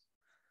scenes.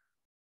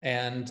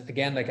 And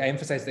again, like I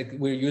emphasize that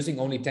we're using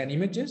only 10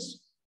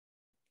 images.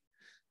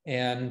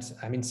 And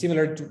I mean,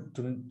 similar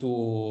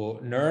to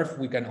NERF,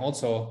 we can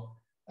also,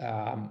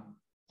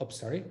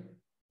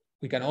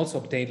 we can also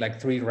obtain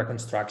like 3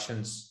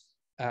 reconstructions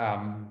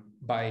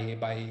by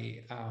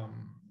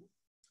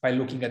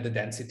looking at the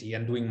density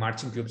and doing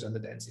marching groups on the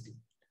density.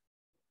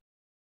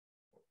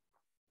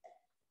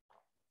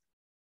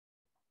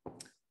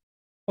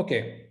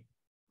 Okay,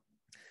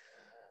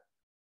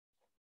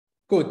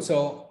 good.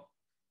 So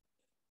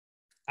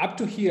up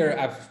to here,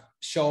 I've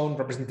shown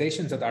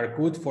representations that are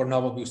good for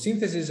novel view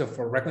synthesis or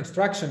for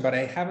reconstruction, but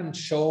I haven't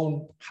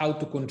shown how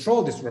to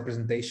control these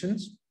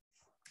representations.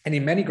 And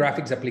in many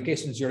graphics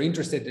applications, you're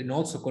interested in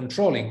also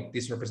controlling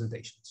these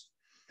representations.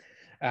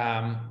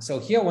 So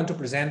here I want to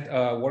present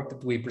work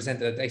that we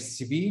presented at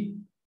ICCB,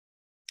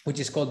 which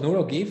is called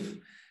Neural-GIF.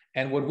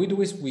 And what we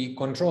do is we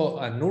control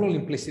a neural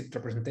implicit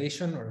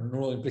representation or a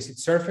neural implicit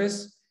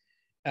surface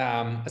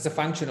as a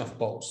function of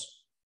pose.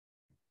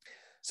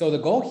 So the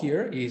goal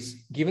here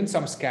is, given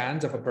some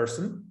scans of a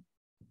person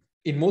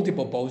in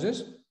multiple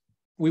poses,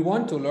 we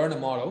want to learn a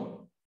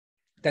model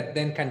that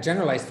then can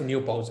generalize to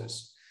new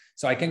poses.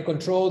 So I can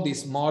control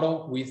this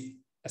model with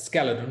a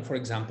skeleton, for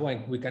example,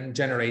 and we can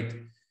generate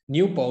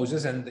new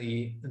poses, and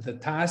the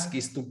task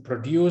is to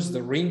produce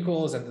the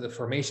wrinkles and the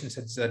deformations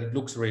such that it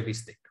looks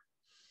realistic.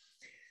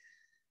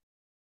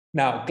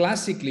 Now,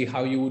 classically,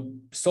 how you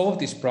would solve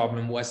this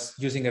problem was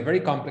using a very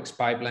complex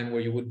pipeline where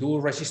you would do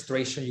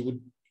registration, you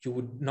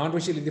would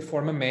non-rigidly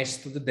deform a mesh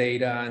to the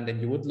data, and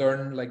then you would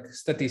learn like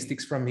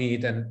statistics from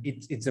it. And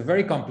it's a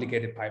very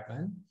complicated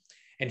pipeline.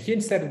 And here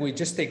instead, we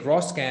just take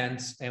raw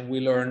scans and we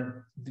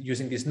learn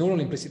using this neural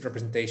implicit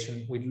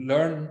representation, we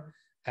learn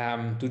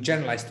to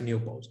generalize to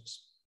new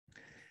poses.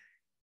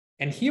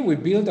 And here we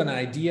build an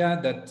idea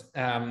that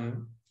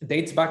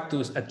dates back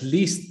to at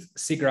least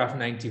SIGGRAPH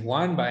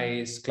 91 by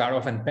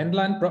Sklarov and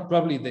Pendland,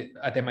 probably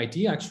at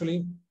MIT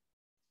actually.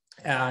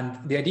 And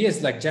the idea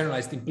is like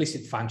generalized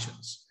implicit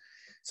functions.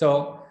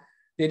 So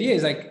the idea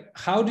is like,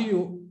 how do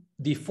you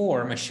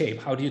deform a shape?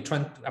 How do you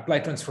apply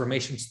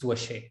transformations to a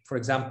shape? For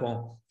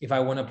example, if I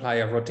want to apply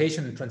a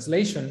rotation and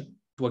translation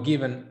to a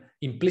given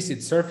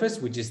implicit surface,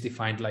 which is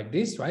defined like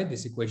this, right?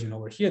 This equation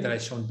over here that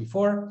I've shown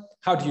before,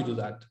 how do you do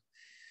that?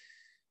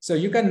 So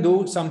you can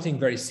do something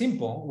very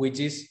simple, which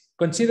is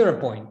consider a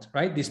point,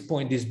 right? This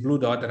point, this blue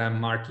dot that I'm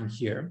marking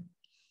here.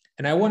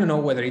 And I want to know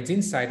whether it's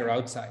inside or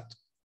outside.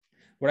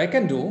 What I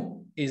can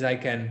do is I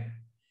can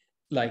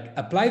like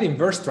apply the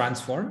inverse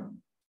transform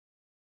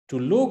to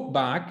look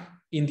back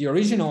in the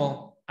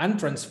original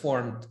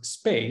untransformed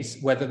space,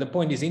 whether the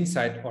point is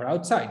inside or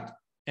outside.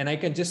 And I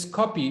can just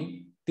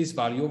copy this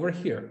value over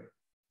here.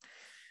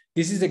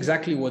 This is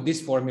exactly what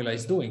this formula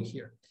is doing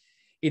here.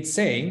 It's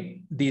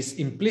saying this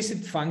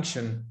implicit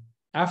function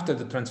after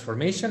the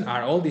transformation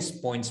are all these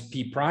points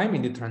P prime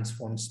in the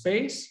transformed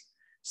space,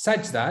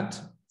 such that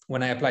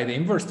when I apply the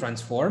inverse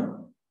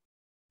transform,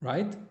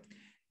 right,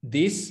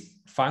 this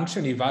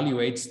function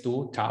evaluates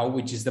to tau,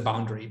 which is the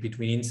boundary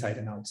between inside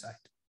and outside.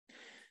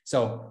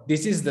 So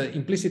this is the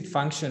implicit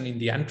function in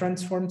the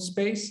untransformed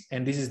space,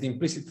 and this is the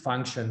implicit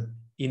function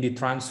in the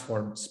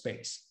transformed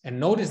space. And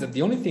notice that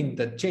the only thing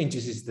that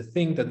changes is the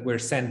thing that we're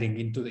sending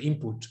into the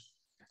input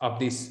of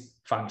this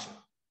function.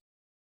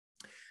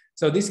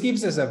 So this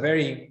gives us a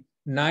very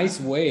nice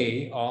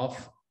way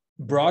of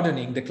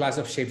broadening the class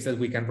of shapes that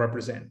we can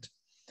represent.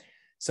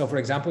 So for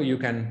example, you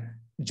can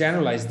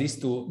generalize this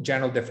to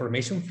general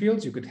deformation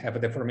fields. You could have a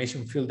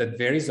deformation field that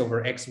varies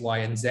over X, Y,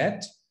 and Z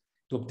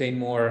to obtain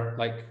more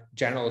like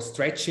general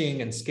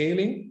stretching and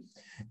scaling.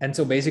 And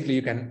so basically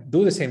you can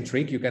do the same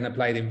trick. You can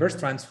apply the inverse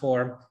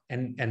transform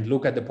and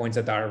look at the points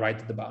that are right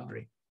at the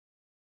boundary.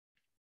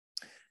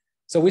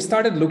 So we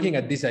started looking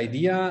at this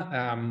idea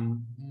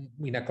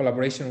in a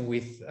collaboration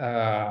with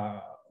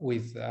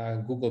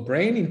Google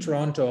Brain in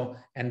Toronto.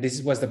 And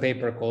this was the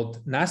paper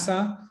called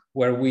NASA,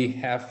 where we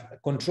have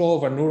control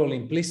over neural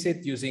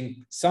implicit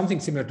using something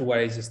similar to what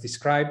I just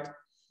described.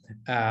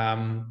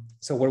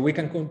 So where we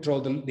can control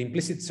the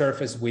implicit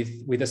surface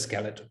with a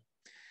skeleton.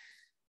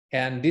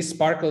 And this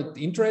sparkled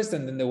interest.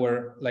 And then there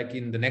were like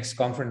in the next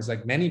conference,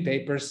 like many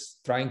papers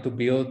trying to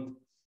build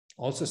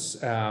also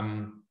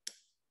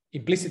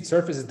implicit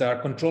surfaces that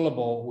are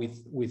controllable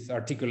with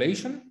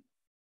articulation.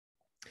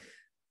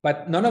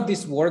 But none of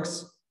this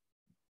works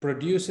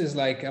produces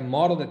like a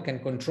model that can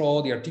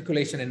control the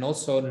articulation and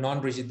also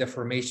non-rigid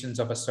deformations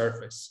of a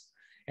surface.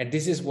 And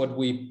this is what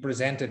we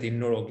presented in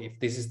Neural-GIF.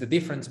 This is the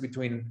difference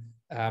between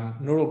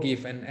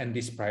Neural-GIF and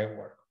this prior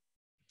work.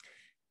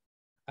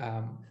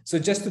 So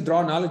just to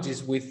draw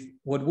analogies with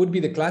what would be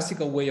the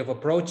classical way of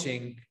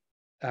approaching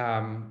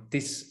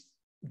this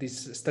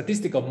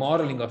statistical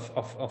modeling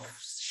of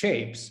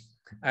shapes,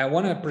 I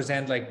want to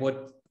present like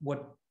what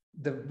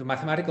the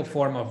mathematical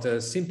form of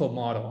the simple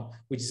model,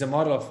 which is a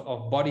model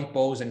of body,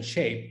 pose, and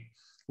shape,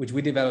 which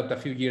we developed a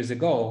few years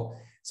ago.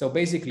 So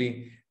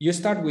basically, you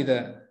start with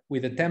a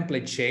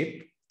template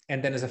shape,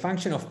 and then as a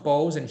function of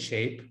pose and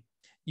shape,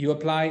 you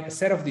apply a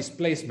set of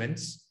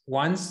displacements.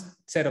 One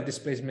set of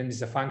displacements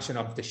is a function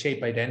of the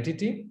shape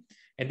identity,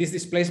 and this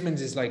displacement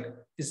is like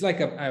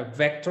a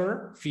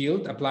vector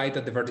field applied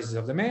at the vertices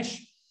of the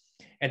mesh.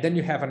 And then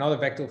you have another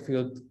vector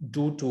field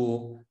due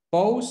to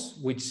pose,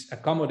 which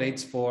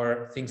accommodates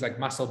for things like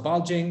muscle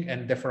bulging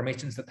and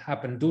deformations that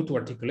happen due to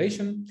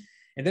articulation.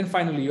 And then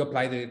finally, you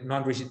apply the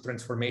non-rigid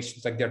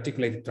transformations, like the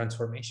articulated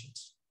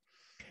transformations.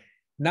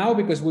 Now,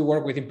 because we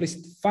work with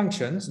implicit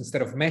functions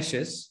instead of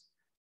meshes,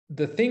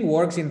 the thing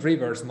works in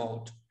reverse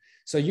mode.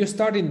 So you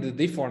start in the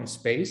deformed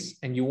space,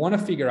 and you want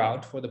to figure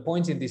out for the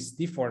points in this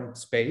deformed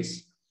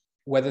space,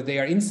 whether they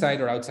are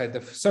inside or outside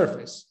the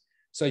surface.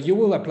 So you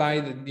will apply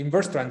the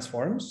inverse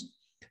transforms.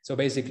 So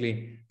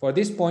basically, for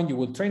this point, you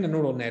will train a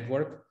neural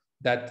network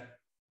that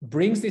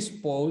brings this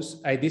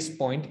pose at this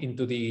point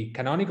into the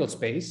canonical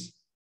space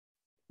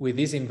with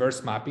this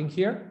inverse mapping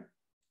here.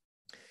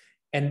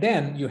 And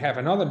then you have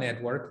another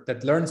network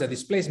that learns a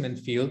displacement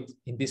field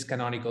in this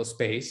canonical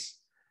space,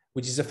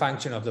 which is a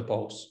function of the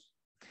pose.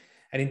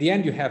 And in the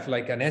end, you have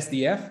like an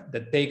SDF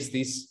that takes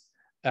this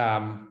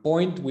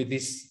point with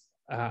this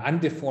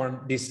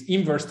undeformed, these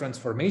inverse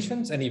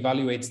transformations, and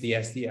evaluates the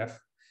SDF.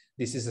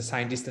 This is a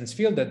sign distance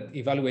field that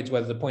evaluates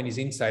whether the point is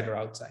inside or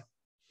outside.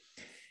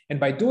 And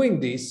by doing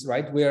this,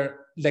 right, we're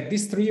like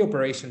these three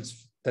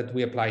operations that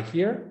we apply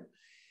here.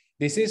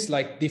 This is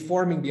like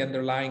deforming the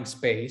underlying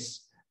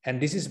space. And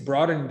this is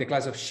broadening the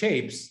class of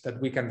shapes that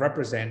we can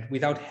represent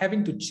without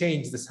having to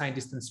change the sign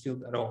distance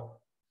field at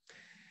all.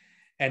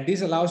 And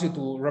this allows you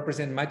to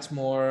represent much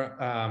more,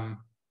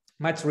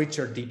 much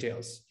richer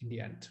details in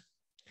the end.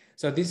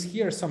 So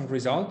here are some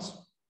results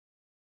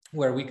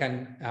where we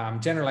can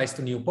generalize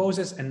to new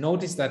poses, and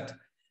notice that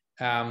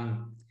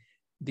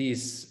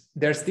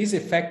there's this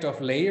effect of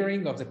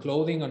layering of the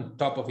clothing on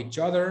top of each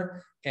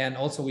other. And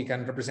also we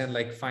can represent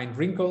like fine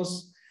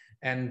wrinkles.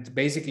 And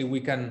basically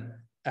we can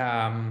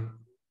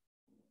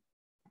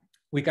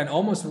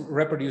almost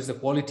reproduce the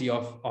quality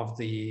of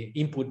the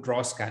input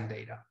raw scan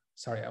data.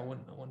 Sorry, I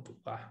want to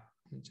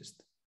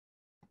just.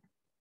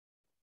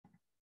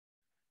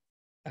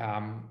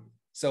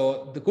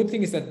 So the good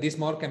thing is that this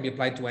model can be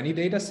applied to any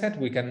data set.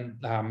 We can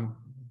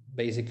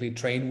basically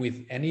train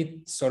with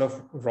any sort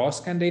of raw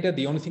scan data.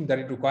 The only thing that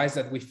it requires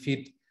that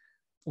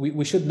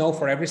we should know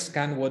for every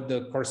scan what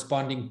the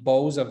corresponding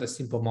pose of the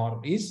simple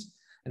model is.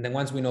 And then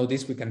once we know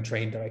this, we can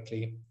train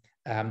directly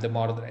the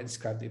model that I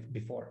described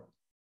before.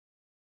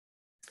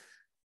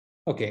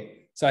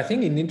 Okay, so I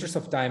think in the interest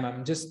of time,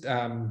 I'm just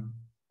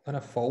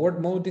gonna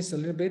forward mode this a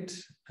little bit.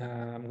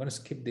 I'm gonna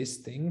skip these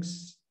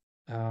things.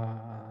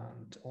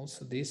 And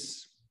also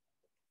this.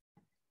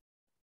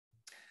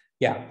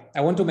 Yeah, I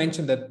want to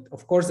mention that,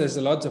 of course, there's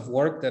a lot of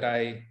work that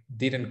I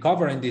didn't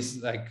cover in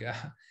this like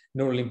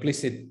neural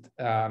implicit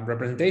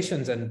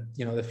representations, and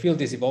the field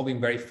is evolving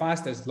very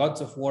fast. There's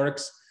lots of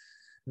works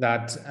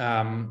that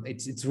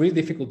it's really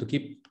difficult to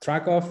keep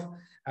track of.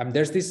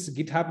 There's this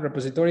GitHub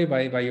repository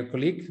by your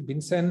colleague,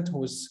 Vincent,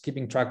 who's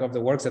keeping track of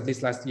the works. At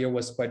least last year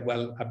was quite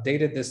well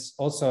updated. There's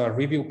also a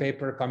review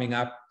paper coming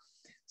up.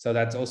 So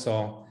that's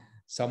also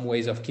some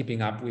ways of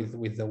keeping up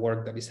with the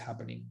work that is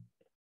happening.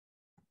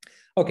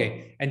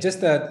 Okay, and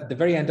just at the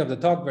very end of the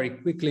talk, very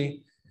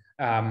quickly,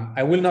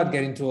 I will not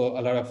get into a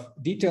lot of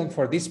detail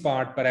for this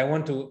part, but I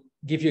want to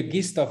give you a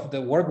gist of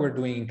the work we're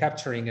doing in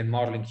capturing and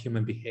modeling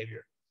human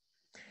behavior.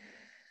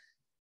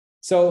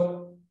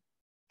 So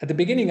at the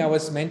beginning, I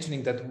was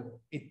mentioning that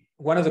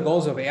one of the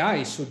goals of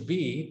AI should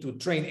be to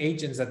train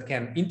agents that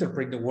can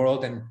interpret the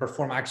world and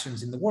perform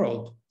actions in the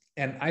world.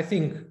 And I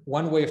think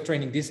one way of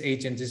training these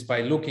agents is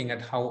by looking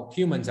at how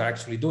humans are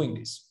actually doing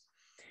this.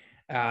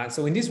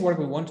 So in this work,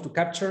 we want to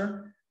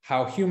capture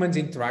how humans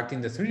interact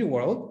in the 3D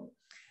world.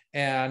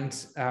 And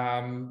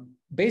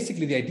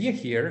basically the idea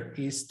here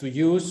is to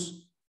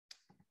use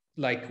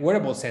like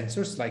wearable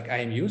sensors like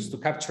IMUs to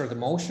capture the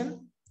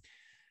motion.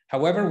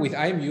 However, with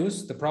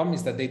IMUs, the problem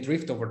is that they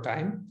drift over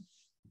time.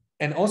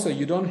 And also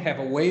you don't have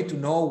a way to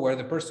know where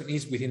the person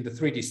is within the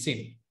 3D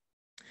scene.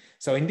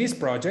 So in this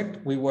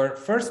project, we were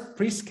first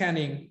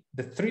pre-scanning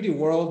the 3D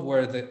world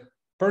where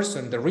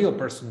the real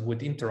person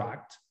would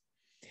interact.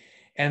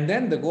 And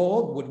then the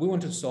goal, what we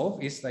want to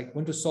solve is like, we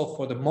want to solve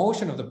for the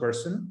motion of the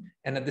person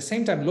and at the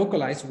same time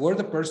localize where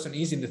the person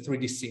is in the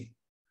 3D scene.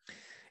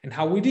 And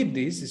how we did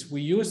this is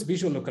we used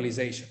visual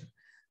localization.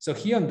 So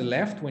here on the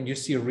left, when you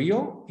see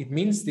real, it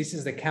means this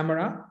is the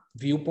camera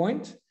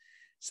viewpoint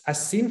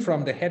as seen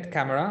from the head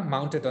camera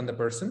mounted on the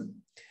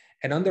person.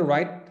 And on the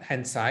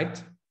right-hand side,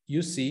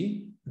 you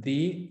see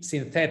the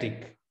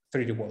synthetic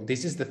 3D world.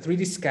 This is the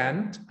 3D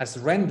scanned as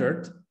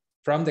rendered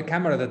from the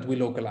camera that we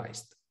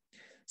localized.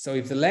 So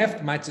if the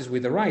left matches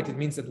with the right, it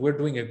means that we're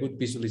doing a good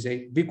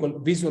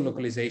visual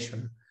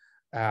localization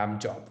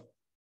job.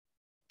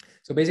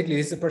 So basically,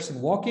 this is a person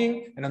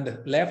walking, and on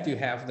the left, you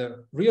have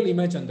the real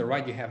image. On the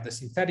right, you have the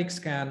synthetic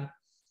scan.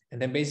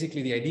 And then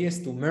basically, the idea is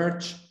to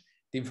merge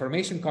the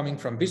information coming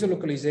from visual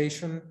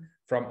localization,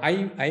 from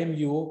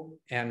IMU,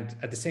 and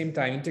at the same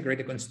time, integrate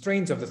the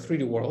constraints of the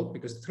 3D world,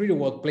 because the 3D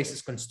world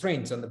places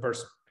constraints on the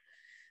person.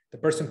 The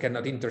person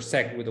cannot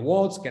intersect with the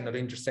walls, cannot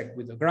intersect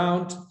with the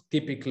ground.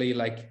 Typically,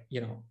 like, you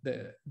know,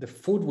 the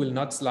foot will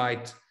not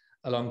slide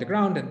along the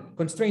ground, and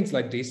constraints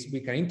like this,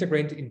 we can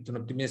integrate into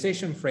an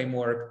optimization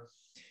framework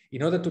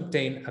in order to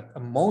obtain a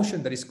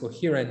motion that is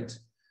coherent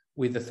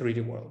with the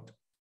 3D world.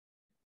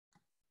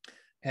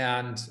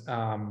 And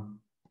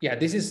yeah,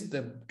 this is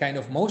the kind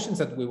of motions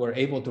that we were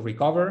able to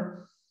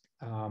recover.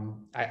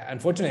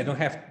 Unfortunately, I don't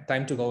have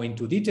time to go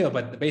into detail,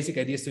 but the basic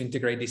idea is to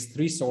integrate these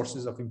three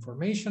sources of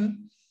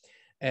information.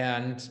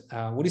 And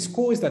what is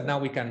cool is that now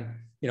we can,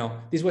 you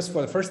know, this was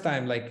for the first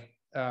time, like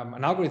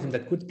an algorithm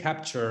that could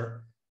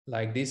capture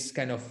like this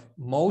kind of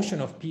motion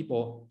of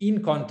people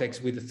in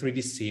context with the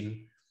 3D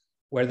scene,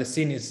 where the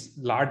scene is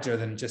larger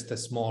than just a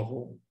small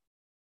room.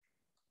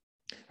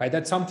 Right?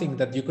 That's something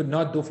that you could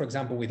not do, for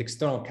example, with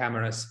external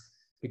cameras,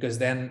 because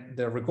then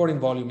the recording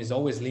volume is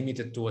always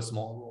limited to a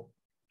small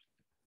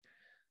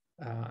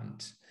room.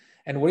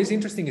 And what is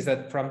interesting is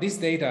that from this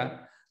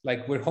data,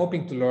 like we're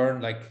hoping to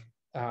learn like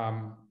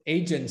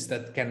agents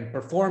that can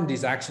perform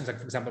these actions, like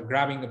for example,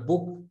 grabbing a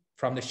book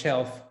from the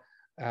shelf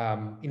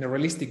in a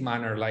realistic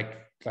manner, like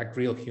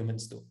real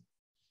humans do.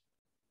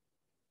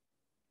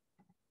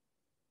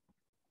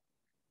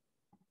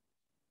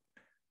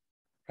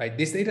 Right.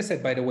 This data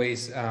set, by the way,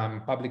 is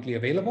publicly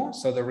available.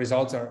 So the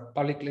results are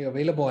publicly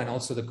available, and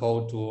also the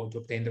code to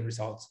obtain the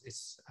results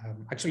is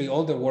actually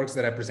all the works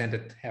that I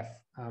presented have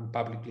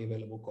publicly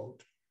available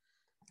code.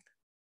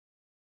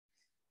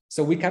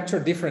 So we capture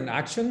different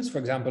actions, for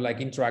example,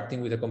 like interacting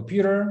with a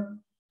computer.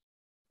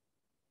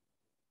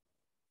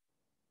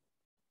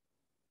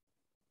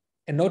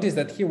 And notice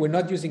that here we're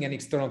not using an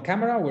external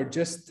camera. We're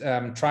just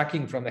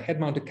tracking from the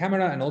head-mounted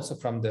camera and also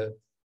from the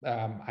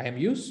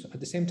IMUs at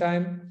the same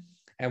time.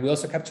 And we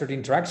also captured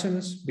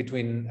interactions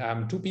between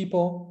two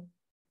people.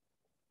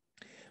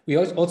 We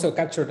also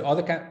captured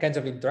other kinds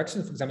of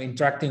interactions, for example,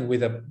 interacting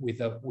with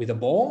a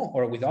ball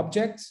or with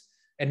objects.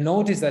 And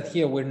notice that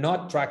here we're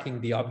not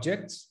tracking the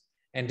objects.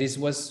 And this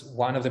was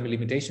one of the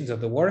limitations of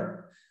the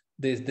work.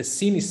 The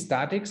scene is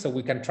static, so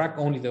we can track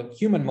only the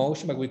human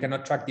motion, but we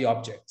cannot track the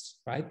objects,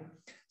 right?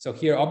 So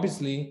here,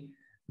 obviously,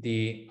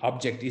 the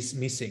object is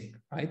missing,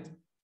 right?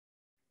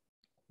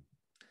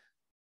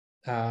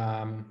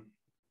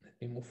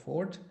 Let me move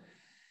forward.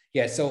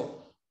 Yeah,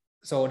 so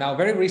now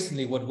very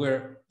recently, what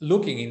we're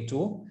looking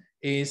into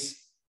is,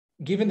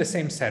 given the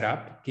same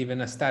setup,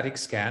 given a static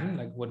scan,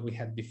 like what we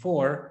had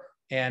before,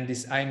 and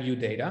this IMU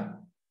data,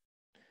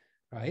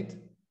 right?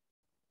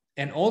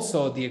 And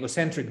also the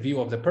egocentric view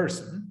of the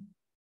person,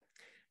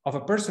 of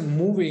a person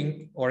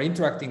moving or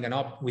interacting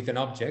with an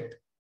object,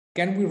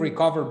 can we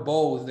recover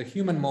both the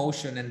human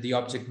motion and the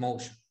object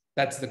motion?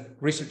 That's the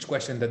research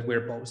question that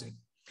we're posing.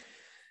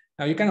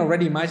 Now you can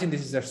already imagine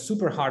this is a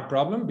super hard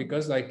problem,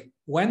 because like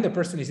when the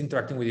person is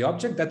interacting with the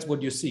object, that's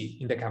what you see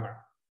in the camera,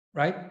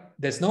 right?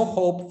 There's no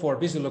hope for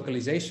visual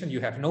localization.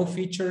 You have no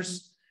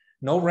features,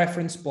 no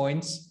reference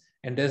points,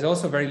 and there's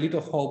also very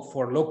little hope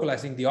for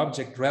localizing the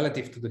object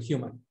relative to the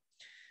human.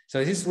 So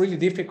it is really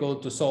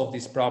difficult to solve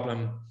this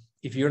problem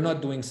if you're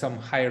not doing some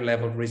higher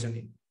level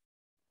reasoning.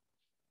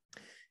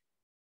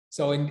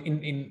 So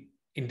in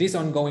this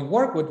ongoing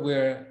work, what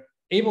we're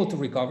able to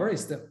recover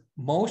is the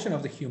motion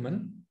of the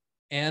human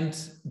and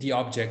the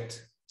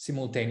object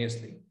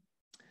simultaneously.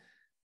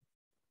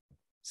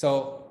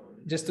 So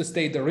just to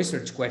state the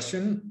research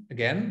question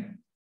again,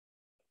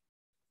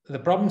 the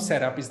problem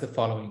setup is the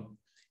following.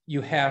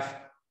 You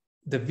have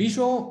the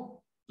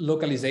visual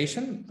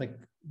localization, like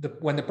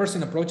when the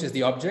person approaches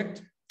the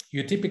object,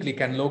 you typically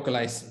can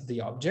localize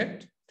the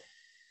object.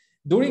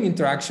 During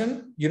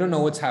interaction, you don't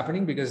know what's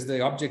happening because the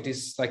object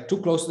is like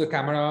too close to the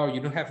camera, or you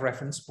don't have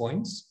reference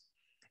points.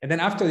 And then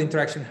after the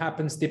interaction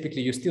happens,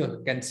 typically you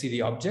still can't see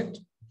the object.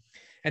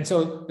 And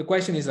so the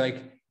question is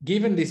like,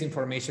 given this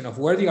information of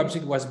where the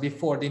object was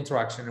before the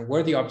interaction and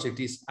where the object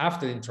is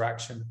after the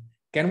interaction,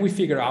 can we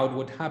figure out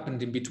what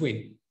happened in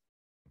between?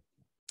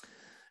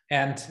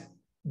 And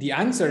the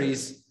answer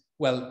is,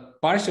 well,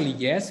 partially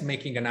yes,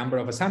 making a number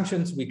of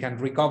assumptions, we can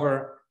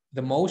recover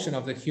the motion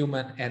of the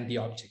human and the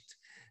object.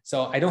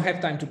 So I don't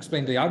have time to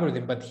explain the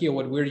algorithm, but here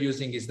what we're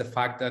using is the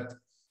fact that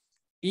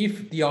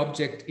if the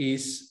object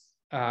is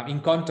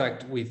in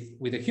contact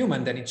with a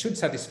human, then it should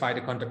satisfy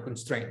the contact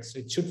constraints.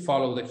 It should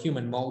follow the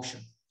human motion.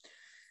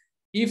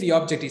 If the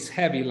object is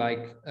heavy,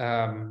 like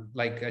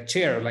a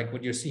chair, like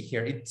what you see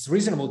here, it's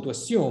reasonable to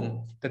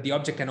assume that the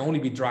object can only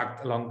be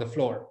dragged along the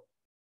floor.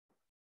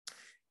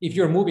 If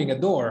you're moving a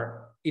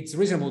door, it's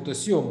reasonable to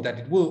assume that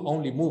it will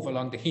only move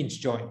along the hinge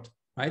joint.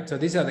 right? So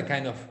these are the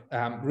kind of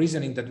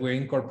reasoning that we're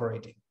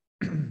incorporating.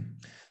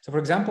 So for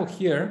example,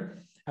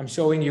 here, I'm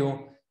showing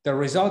you the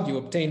result you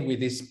obtained with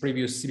this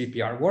previous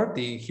CBPR work,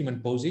 the human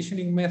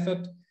positioning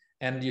method.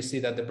 And you see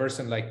that the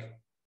person like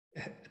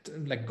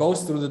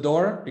goes through the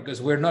door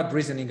because we're not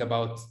reasoning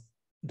about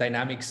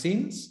dynamic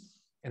scenes.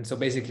 And so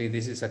basically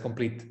this is a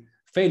complete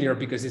failure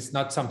because it's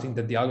not something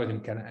that the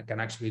algorithm can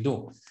actually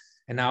do.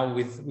 And now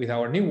with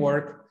our new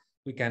work,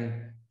 we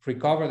can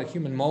recover the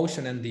human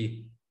motion and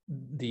the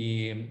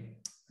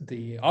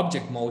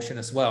object motion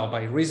as well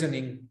by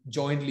reasoning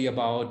jointly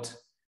about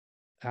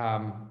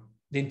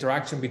the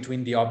interaction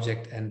between the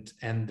object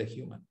and the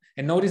human.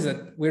 And notice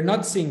that we're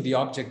not seeing the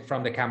object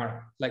from the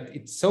camera. Like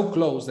it's so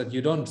close that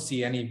you don't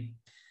see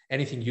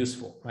anything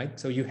useful, right?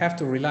 So you have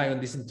to rely on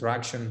this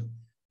interaction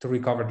to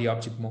recover the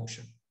object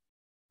motion.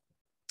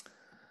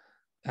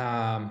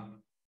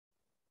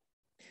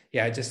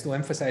 Yeah, just to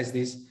emphasize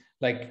this,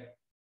 like,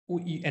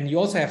 and you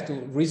also have to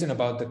reason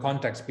about the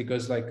context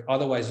because like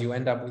otherwise you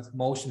end up with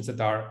motions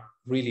that are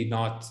really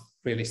not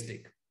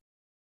realistic.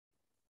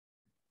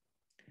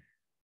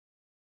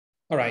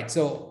 All right,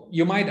 so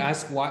you might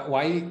ask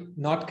why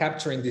not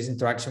capturing this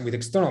interaction with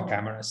external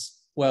cameras?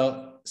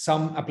 Well,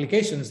 some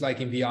applications like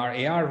in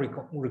VR, AR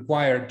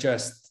require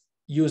just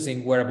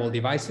using wearable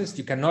devices.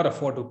 You cannot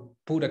afford to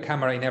put a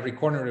camera in every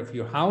corner of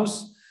your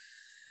house.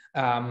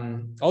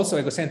 Also,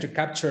 egocentric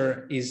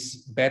capture is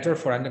better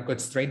for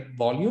unconstrained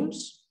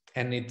volumes.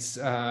 And it's,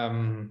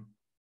 yeah,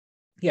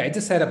 it's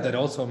a setup that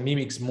also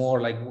mimics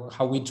more like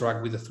how we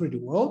interact with the 3D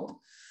world.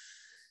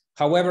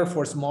 However,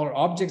 for smaller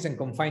objects and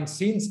confined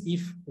scenes,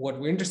 if what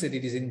we're interested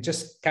in is in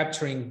just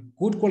capturing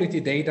good quality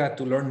data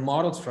to learn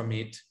models from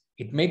it,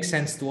 it makes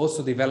sense to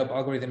also develop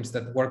algorithms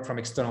that work from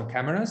external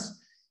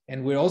cameras.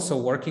 And we're also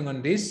working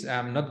on this.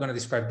 I'm not going to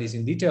describe this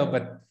in detail,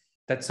 but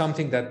that's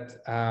something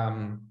that,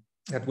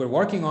 that we're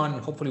working on.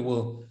 Hopefully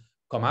will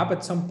come up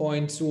at some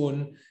point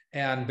soon.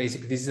 And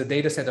basically, this is a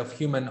data set of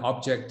human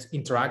object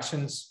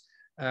interactions,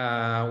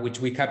 which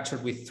we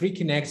captured with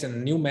 3Kinects and a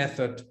new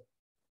method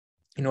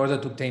in order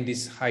to obtain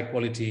these high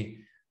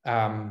quality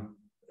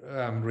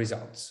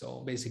results.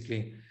 So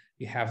basically,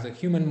 we have the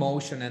human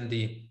motion and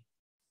the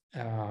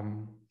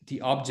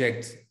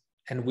object,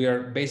 and we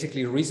are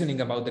basically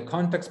reasoning about the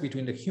context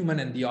between the human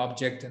and the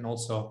object, and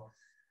also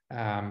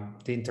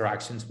the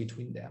interactions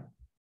between them.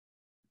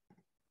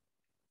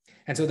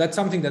 And so that's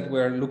something that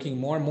we're looking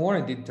more and more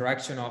in the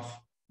interaction of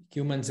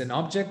humans and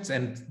objects.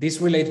 And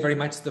this relates very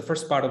much to the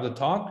first part of the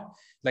talk.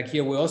 Like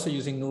here, we're also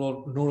using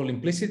neural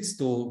implicits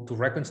to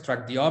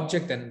reconstruct the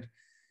object and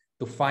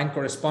to find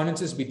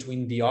correspondences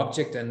between the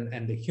object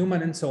and the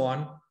human and so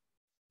on.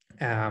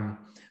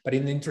 But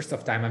in the interest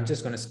of time, I'm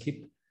just going to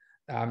skip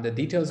the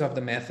details of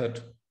the method.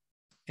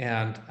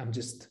 And I'm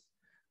just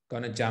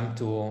going to jump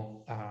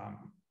to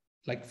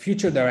like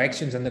future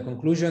directions and the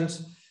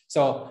conclusions.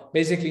 So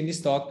basically in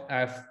this talk,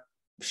 I've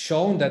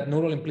shown that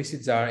neural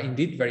implicits are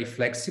indeed very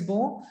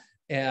flexible.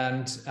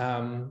 And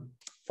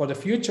for the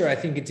future, I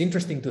think it's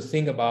interesting to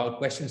think about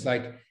questions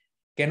like,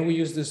 can we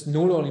use these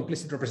neural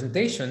implicit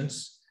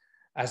representations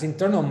as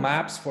internal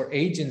maps for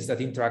agents that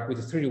interact with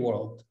the 3D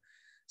world?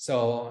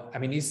 So, I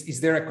mean,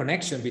 is there a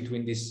connection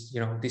between these,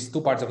 these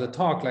two parts of the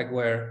talk, like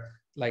where,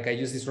 like I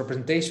use these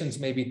representations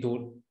maybe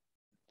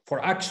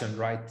for action,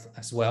 right,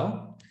 as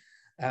well?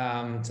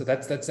 So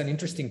that's an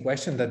interesting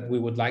question that we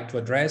would like to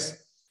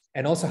address.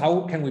 And also,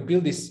 how can we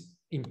build these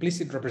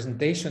implicit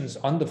representations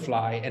on the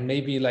fly and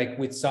maybe like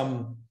with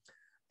some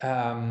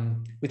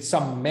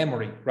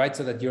memory, right?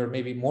 So that you're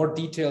maybe more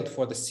detailed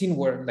for the scene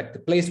where, like the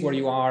place where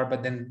you are,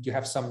 but then you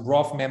have some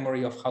rough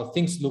memory of how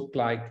things look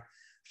like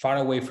far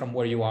away from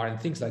where you are and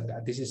things like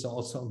that. This is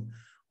also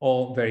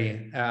all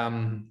very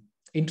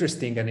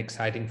interesting and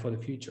exciting for the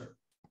future.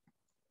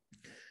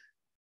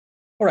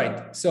 All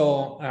right,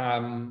 so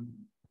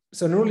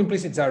neural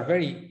implicits are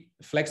very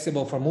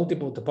flexible for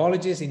multiple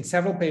topologies. In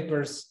several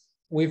papers,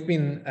 we've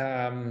been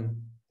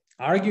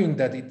arguing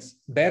that it's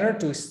better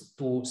to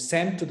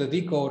send to the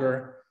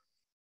decoder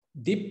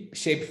deep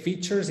shape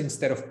features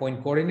instead of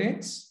point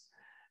coordinates.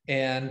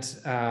 And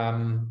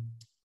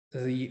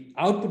the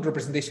output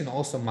representation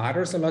also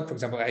matters a lot. For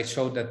example, I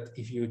showed that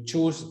if you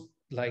choose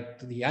like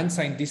the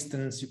unsigned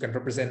distance, you can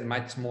represent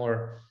much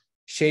more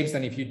shapes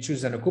than if you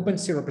choose an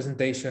occupancy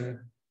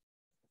representation.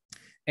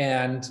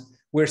 And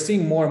we're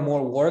seeing more and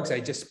more works. I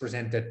just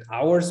presented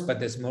ours, but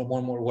there's more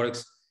and more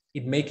works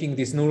in making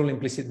these neural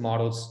implicit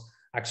models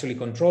actually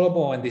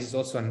controllable. And this is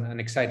also an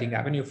exciting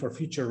avenue for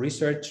future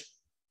research.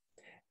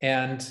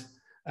 And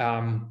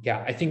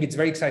yeah, I think it's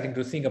very exciting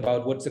to think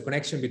about what's the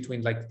connection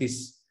between like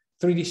these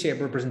 3D shape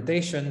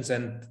representations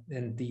and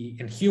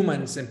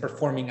humans and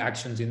performing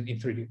actions in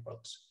 3D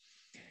worlds.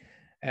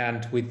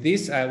 And with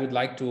this, I would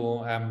like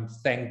to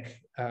thank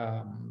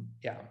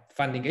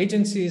funding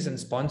agencies and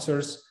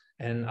sponsors,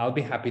 and I'll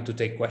be happy to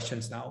take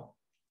questions now.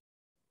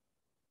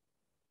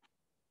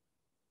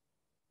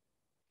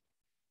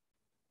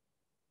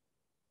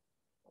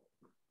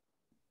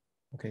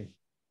 Okay,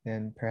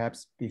 and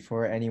perhaps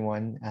before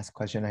anyone asks a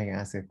question, I can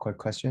ask a quick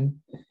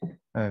question.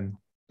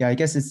 Yeah, I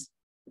guess it's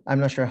I'm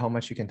not sure how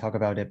much you can talk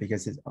about it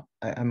because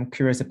I'm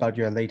curious about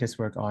your latest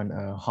work on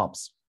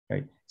hops,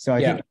 right? So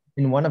I think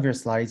in one of your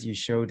slides, you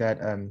show that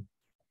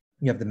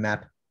you have the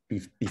map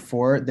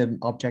before the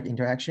object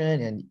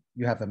interaction and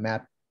you have a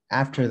map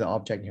after the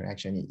object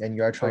interaction, and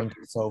you are trying to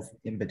solve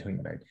in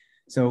between, right?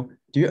 So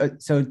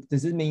so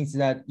does it mean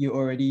that you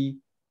already,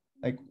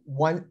 like,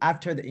 one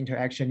after the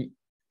interaction,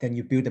 then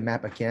you build the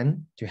map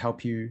again to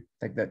help you,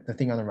 like the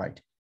thing on the right?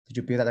 Did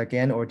you build that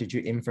again, or did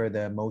you infer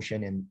the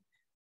motion and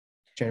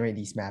generate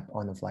these map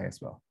on the fly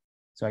as well?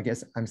 So I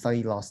guess I'm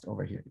slightly lost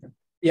over here.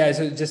 Yeah,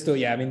 so just to,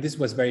 I mean, this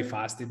was very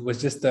fast. It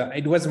was just,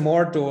 it was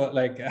more to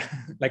like,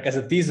 like as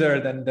a teaser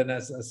than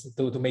as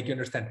to make you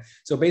understand.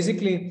 So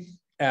basically,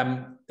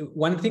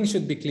 one thing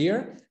should be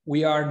clear.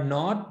 We are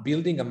not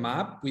building a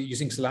map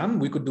using SLAM.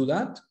 We could do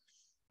that.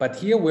 But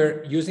here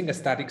we're using a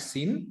static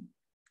scene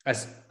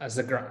as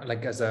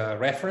a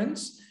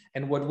reference.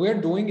 And what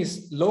we're doing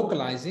is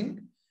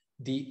localizing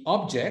the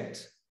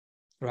object,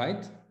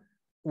 right,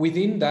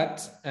 within that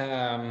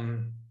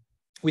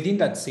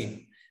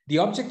scene. The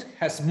object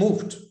has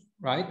moved,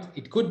 right?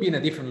 It could be in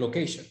a different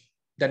location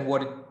than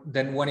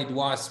when it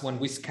was when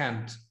we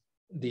scanned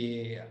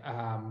the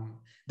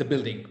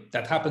building.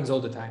 That happens all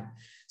the time.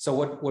 So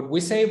what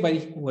we say by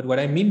what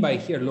I mean by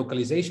here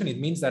localization, it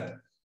means that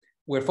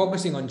we're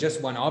focusing on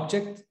just one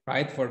object,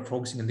 right? For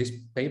focusing on this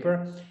paper,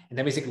 and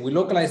then basically we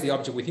localize the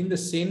object within the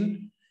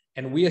scene,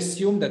 and we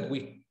assume that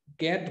we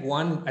get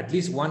at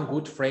least one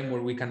good frame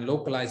where we can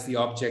localize the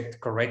object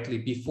correctly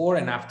before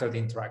and after the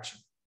interaction.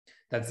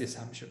 That's the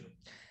assumption.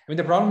 I mean,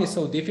 the problem is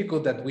so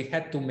difficult that we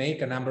had to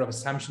make a number of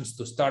assumptions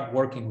to start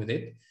working with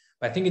it.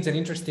 But I think it's an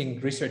interesting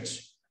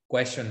research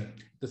question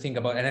to think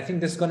about. And I think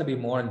there's going to be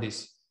more on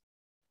this.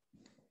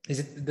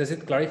 Does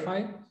it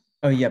clarify?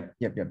 Oh, yep.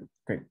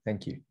 Great,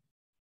 thank you.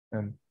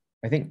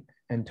 I think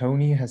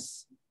Anthony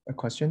has a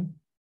question.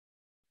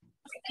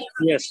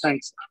 Yes,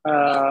 thanks.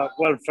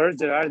 Well, first,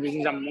 Gerard, this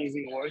is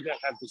amazing work, I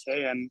have to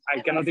say, and I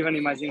cannot even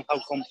imagine how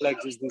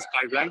complex is this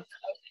pipeline.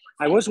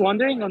 I was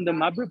wondering on the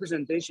map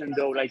representation,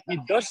 though, like it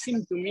does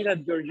seem to me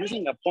that you're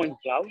using a point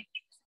cloud.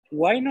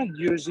 Why are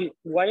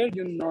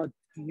you not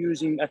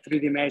using a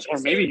 3D mesh, or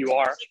maybe you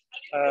are,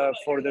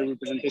 for the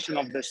representation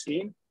of the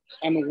scene?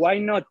 And why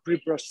not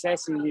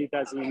pre-processing it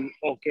as in,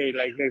 okay,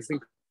 like let's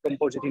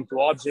decompose it into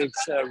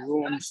objects,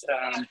 rooms,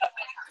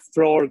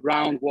 floor,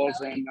 ground, walls,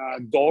 and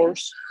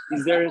doors?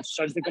 Is there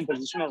such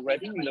decomposition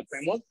already in the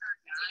framework?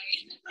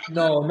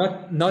 No,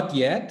 not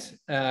yet.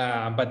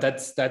 But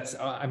that's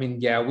I mean,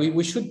 yeah,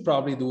 we should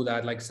probably do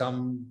that, like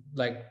some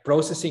like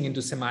processing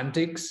into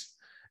semantics,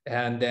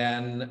 and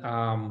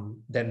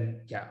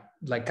then yeah,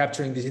 like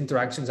capturing these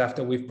interactions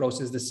after we've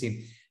processed the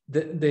scene.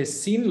 The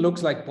scene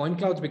looks like point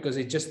clouds because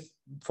it's just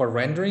for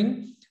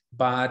rendering,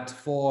 but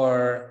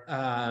for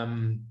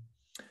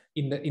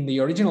in the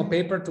original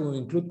paper to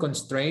include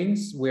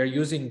constraints, we're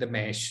using the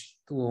mesh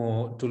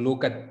to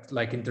look at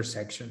like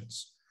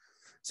intersections.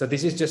 So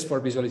this is just for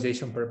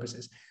visualization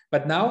purposes.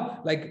 But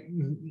now, like,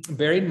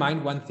 bear in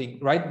mind one thing.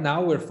 Right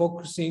now, we're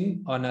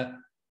focusing on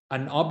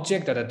an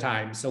object at a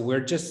time. So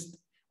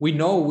we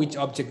know which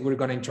object we're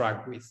going to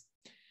interact with.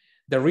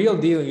 The real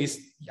deal is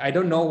I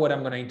don't know what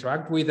I'm going to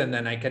interact with, and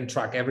then I can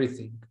track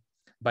everything.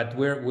 But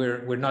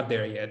we're not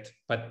there yet.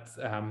 But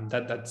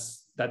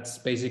that's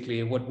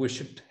basically what we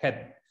should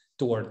head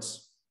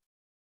towards.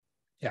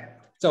 Yeah.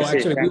 So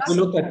actually, we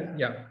looked at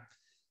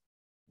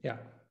yeah.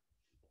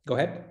 Go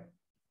ahead.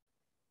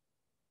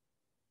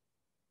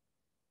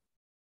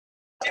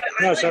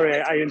 No,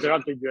 sorry, I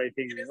interrupted you, I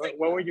think.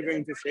 What were you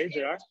going to say,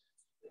 Gerard?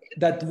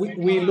 That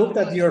we looked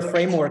at your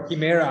framework,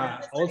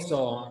 Chimera,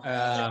 also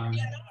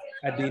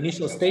at the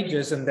initial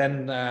stages, and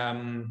then,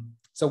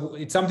 so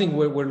it's something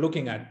we're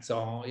looking at.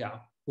 So yeah,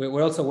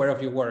 we're also aware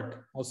of your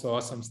work. Also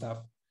awesome stuff.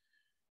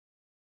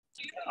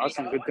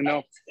 Awesome, good to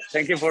know.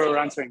 Thank you for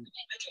answering.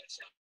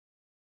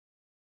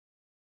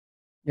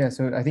 Yeah,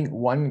 so I think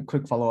one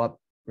quick follow-up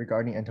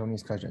regarding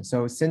Anthony's question.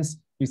 So since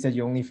you said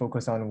you only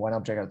focus on one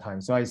object at a time,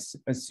 so I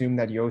assume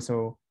that you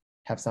also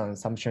have some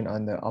assumption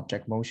on the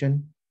object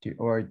motion,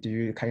 or do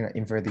you kind of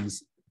infer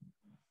these?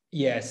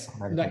 Yes,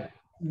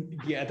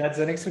 yeah, that's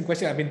an excellent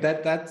question. I mean,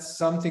 that's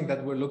something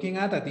that we're looking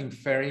at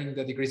inferring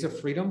the degrees of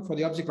freedom for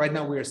the object. Right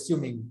now, we're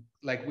assuming,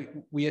 like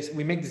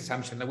we make this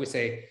assumption that we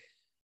say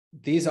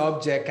this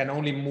object can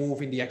only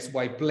move in the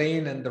XY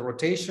plane and the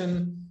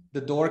rotation. The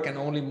door can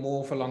only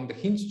move along the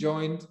hinge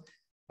joint.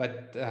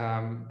 But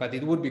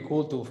it would be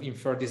cool to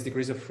infer these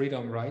degrees of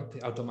freedom, right,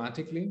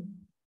 automatically.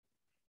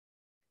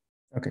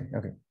 Okay,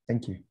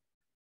 thank you.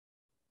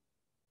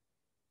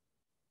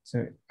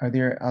 So are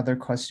there other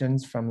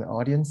questions from the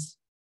audience?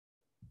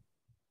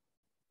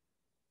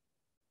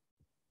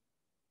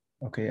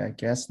 Okay, I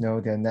guess no,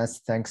 then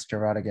thanks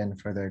Gerard again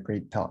for the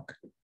great talk.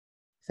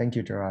 Thank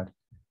you, Gerard.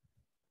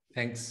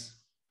 Thanks.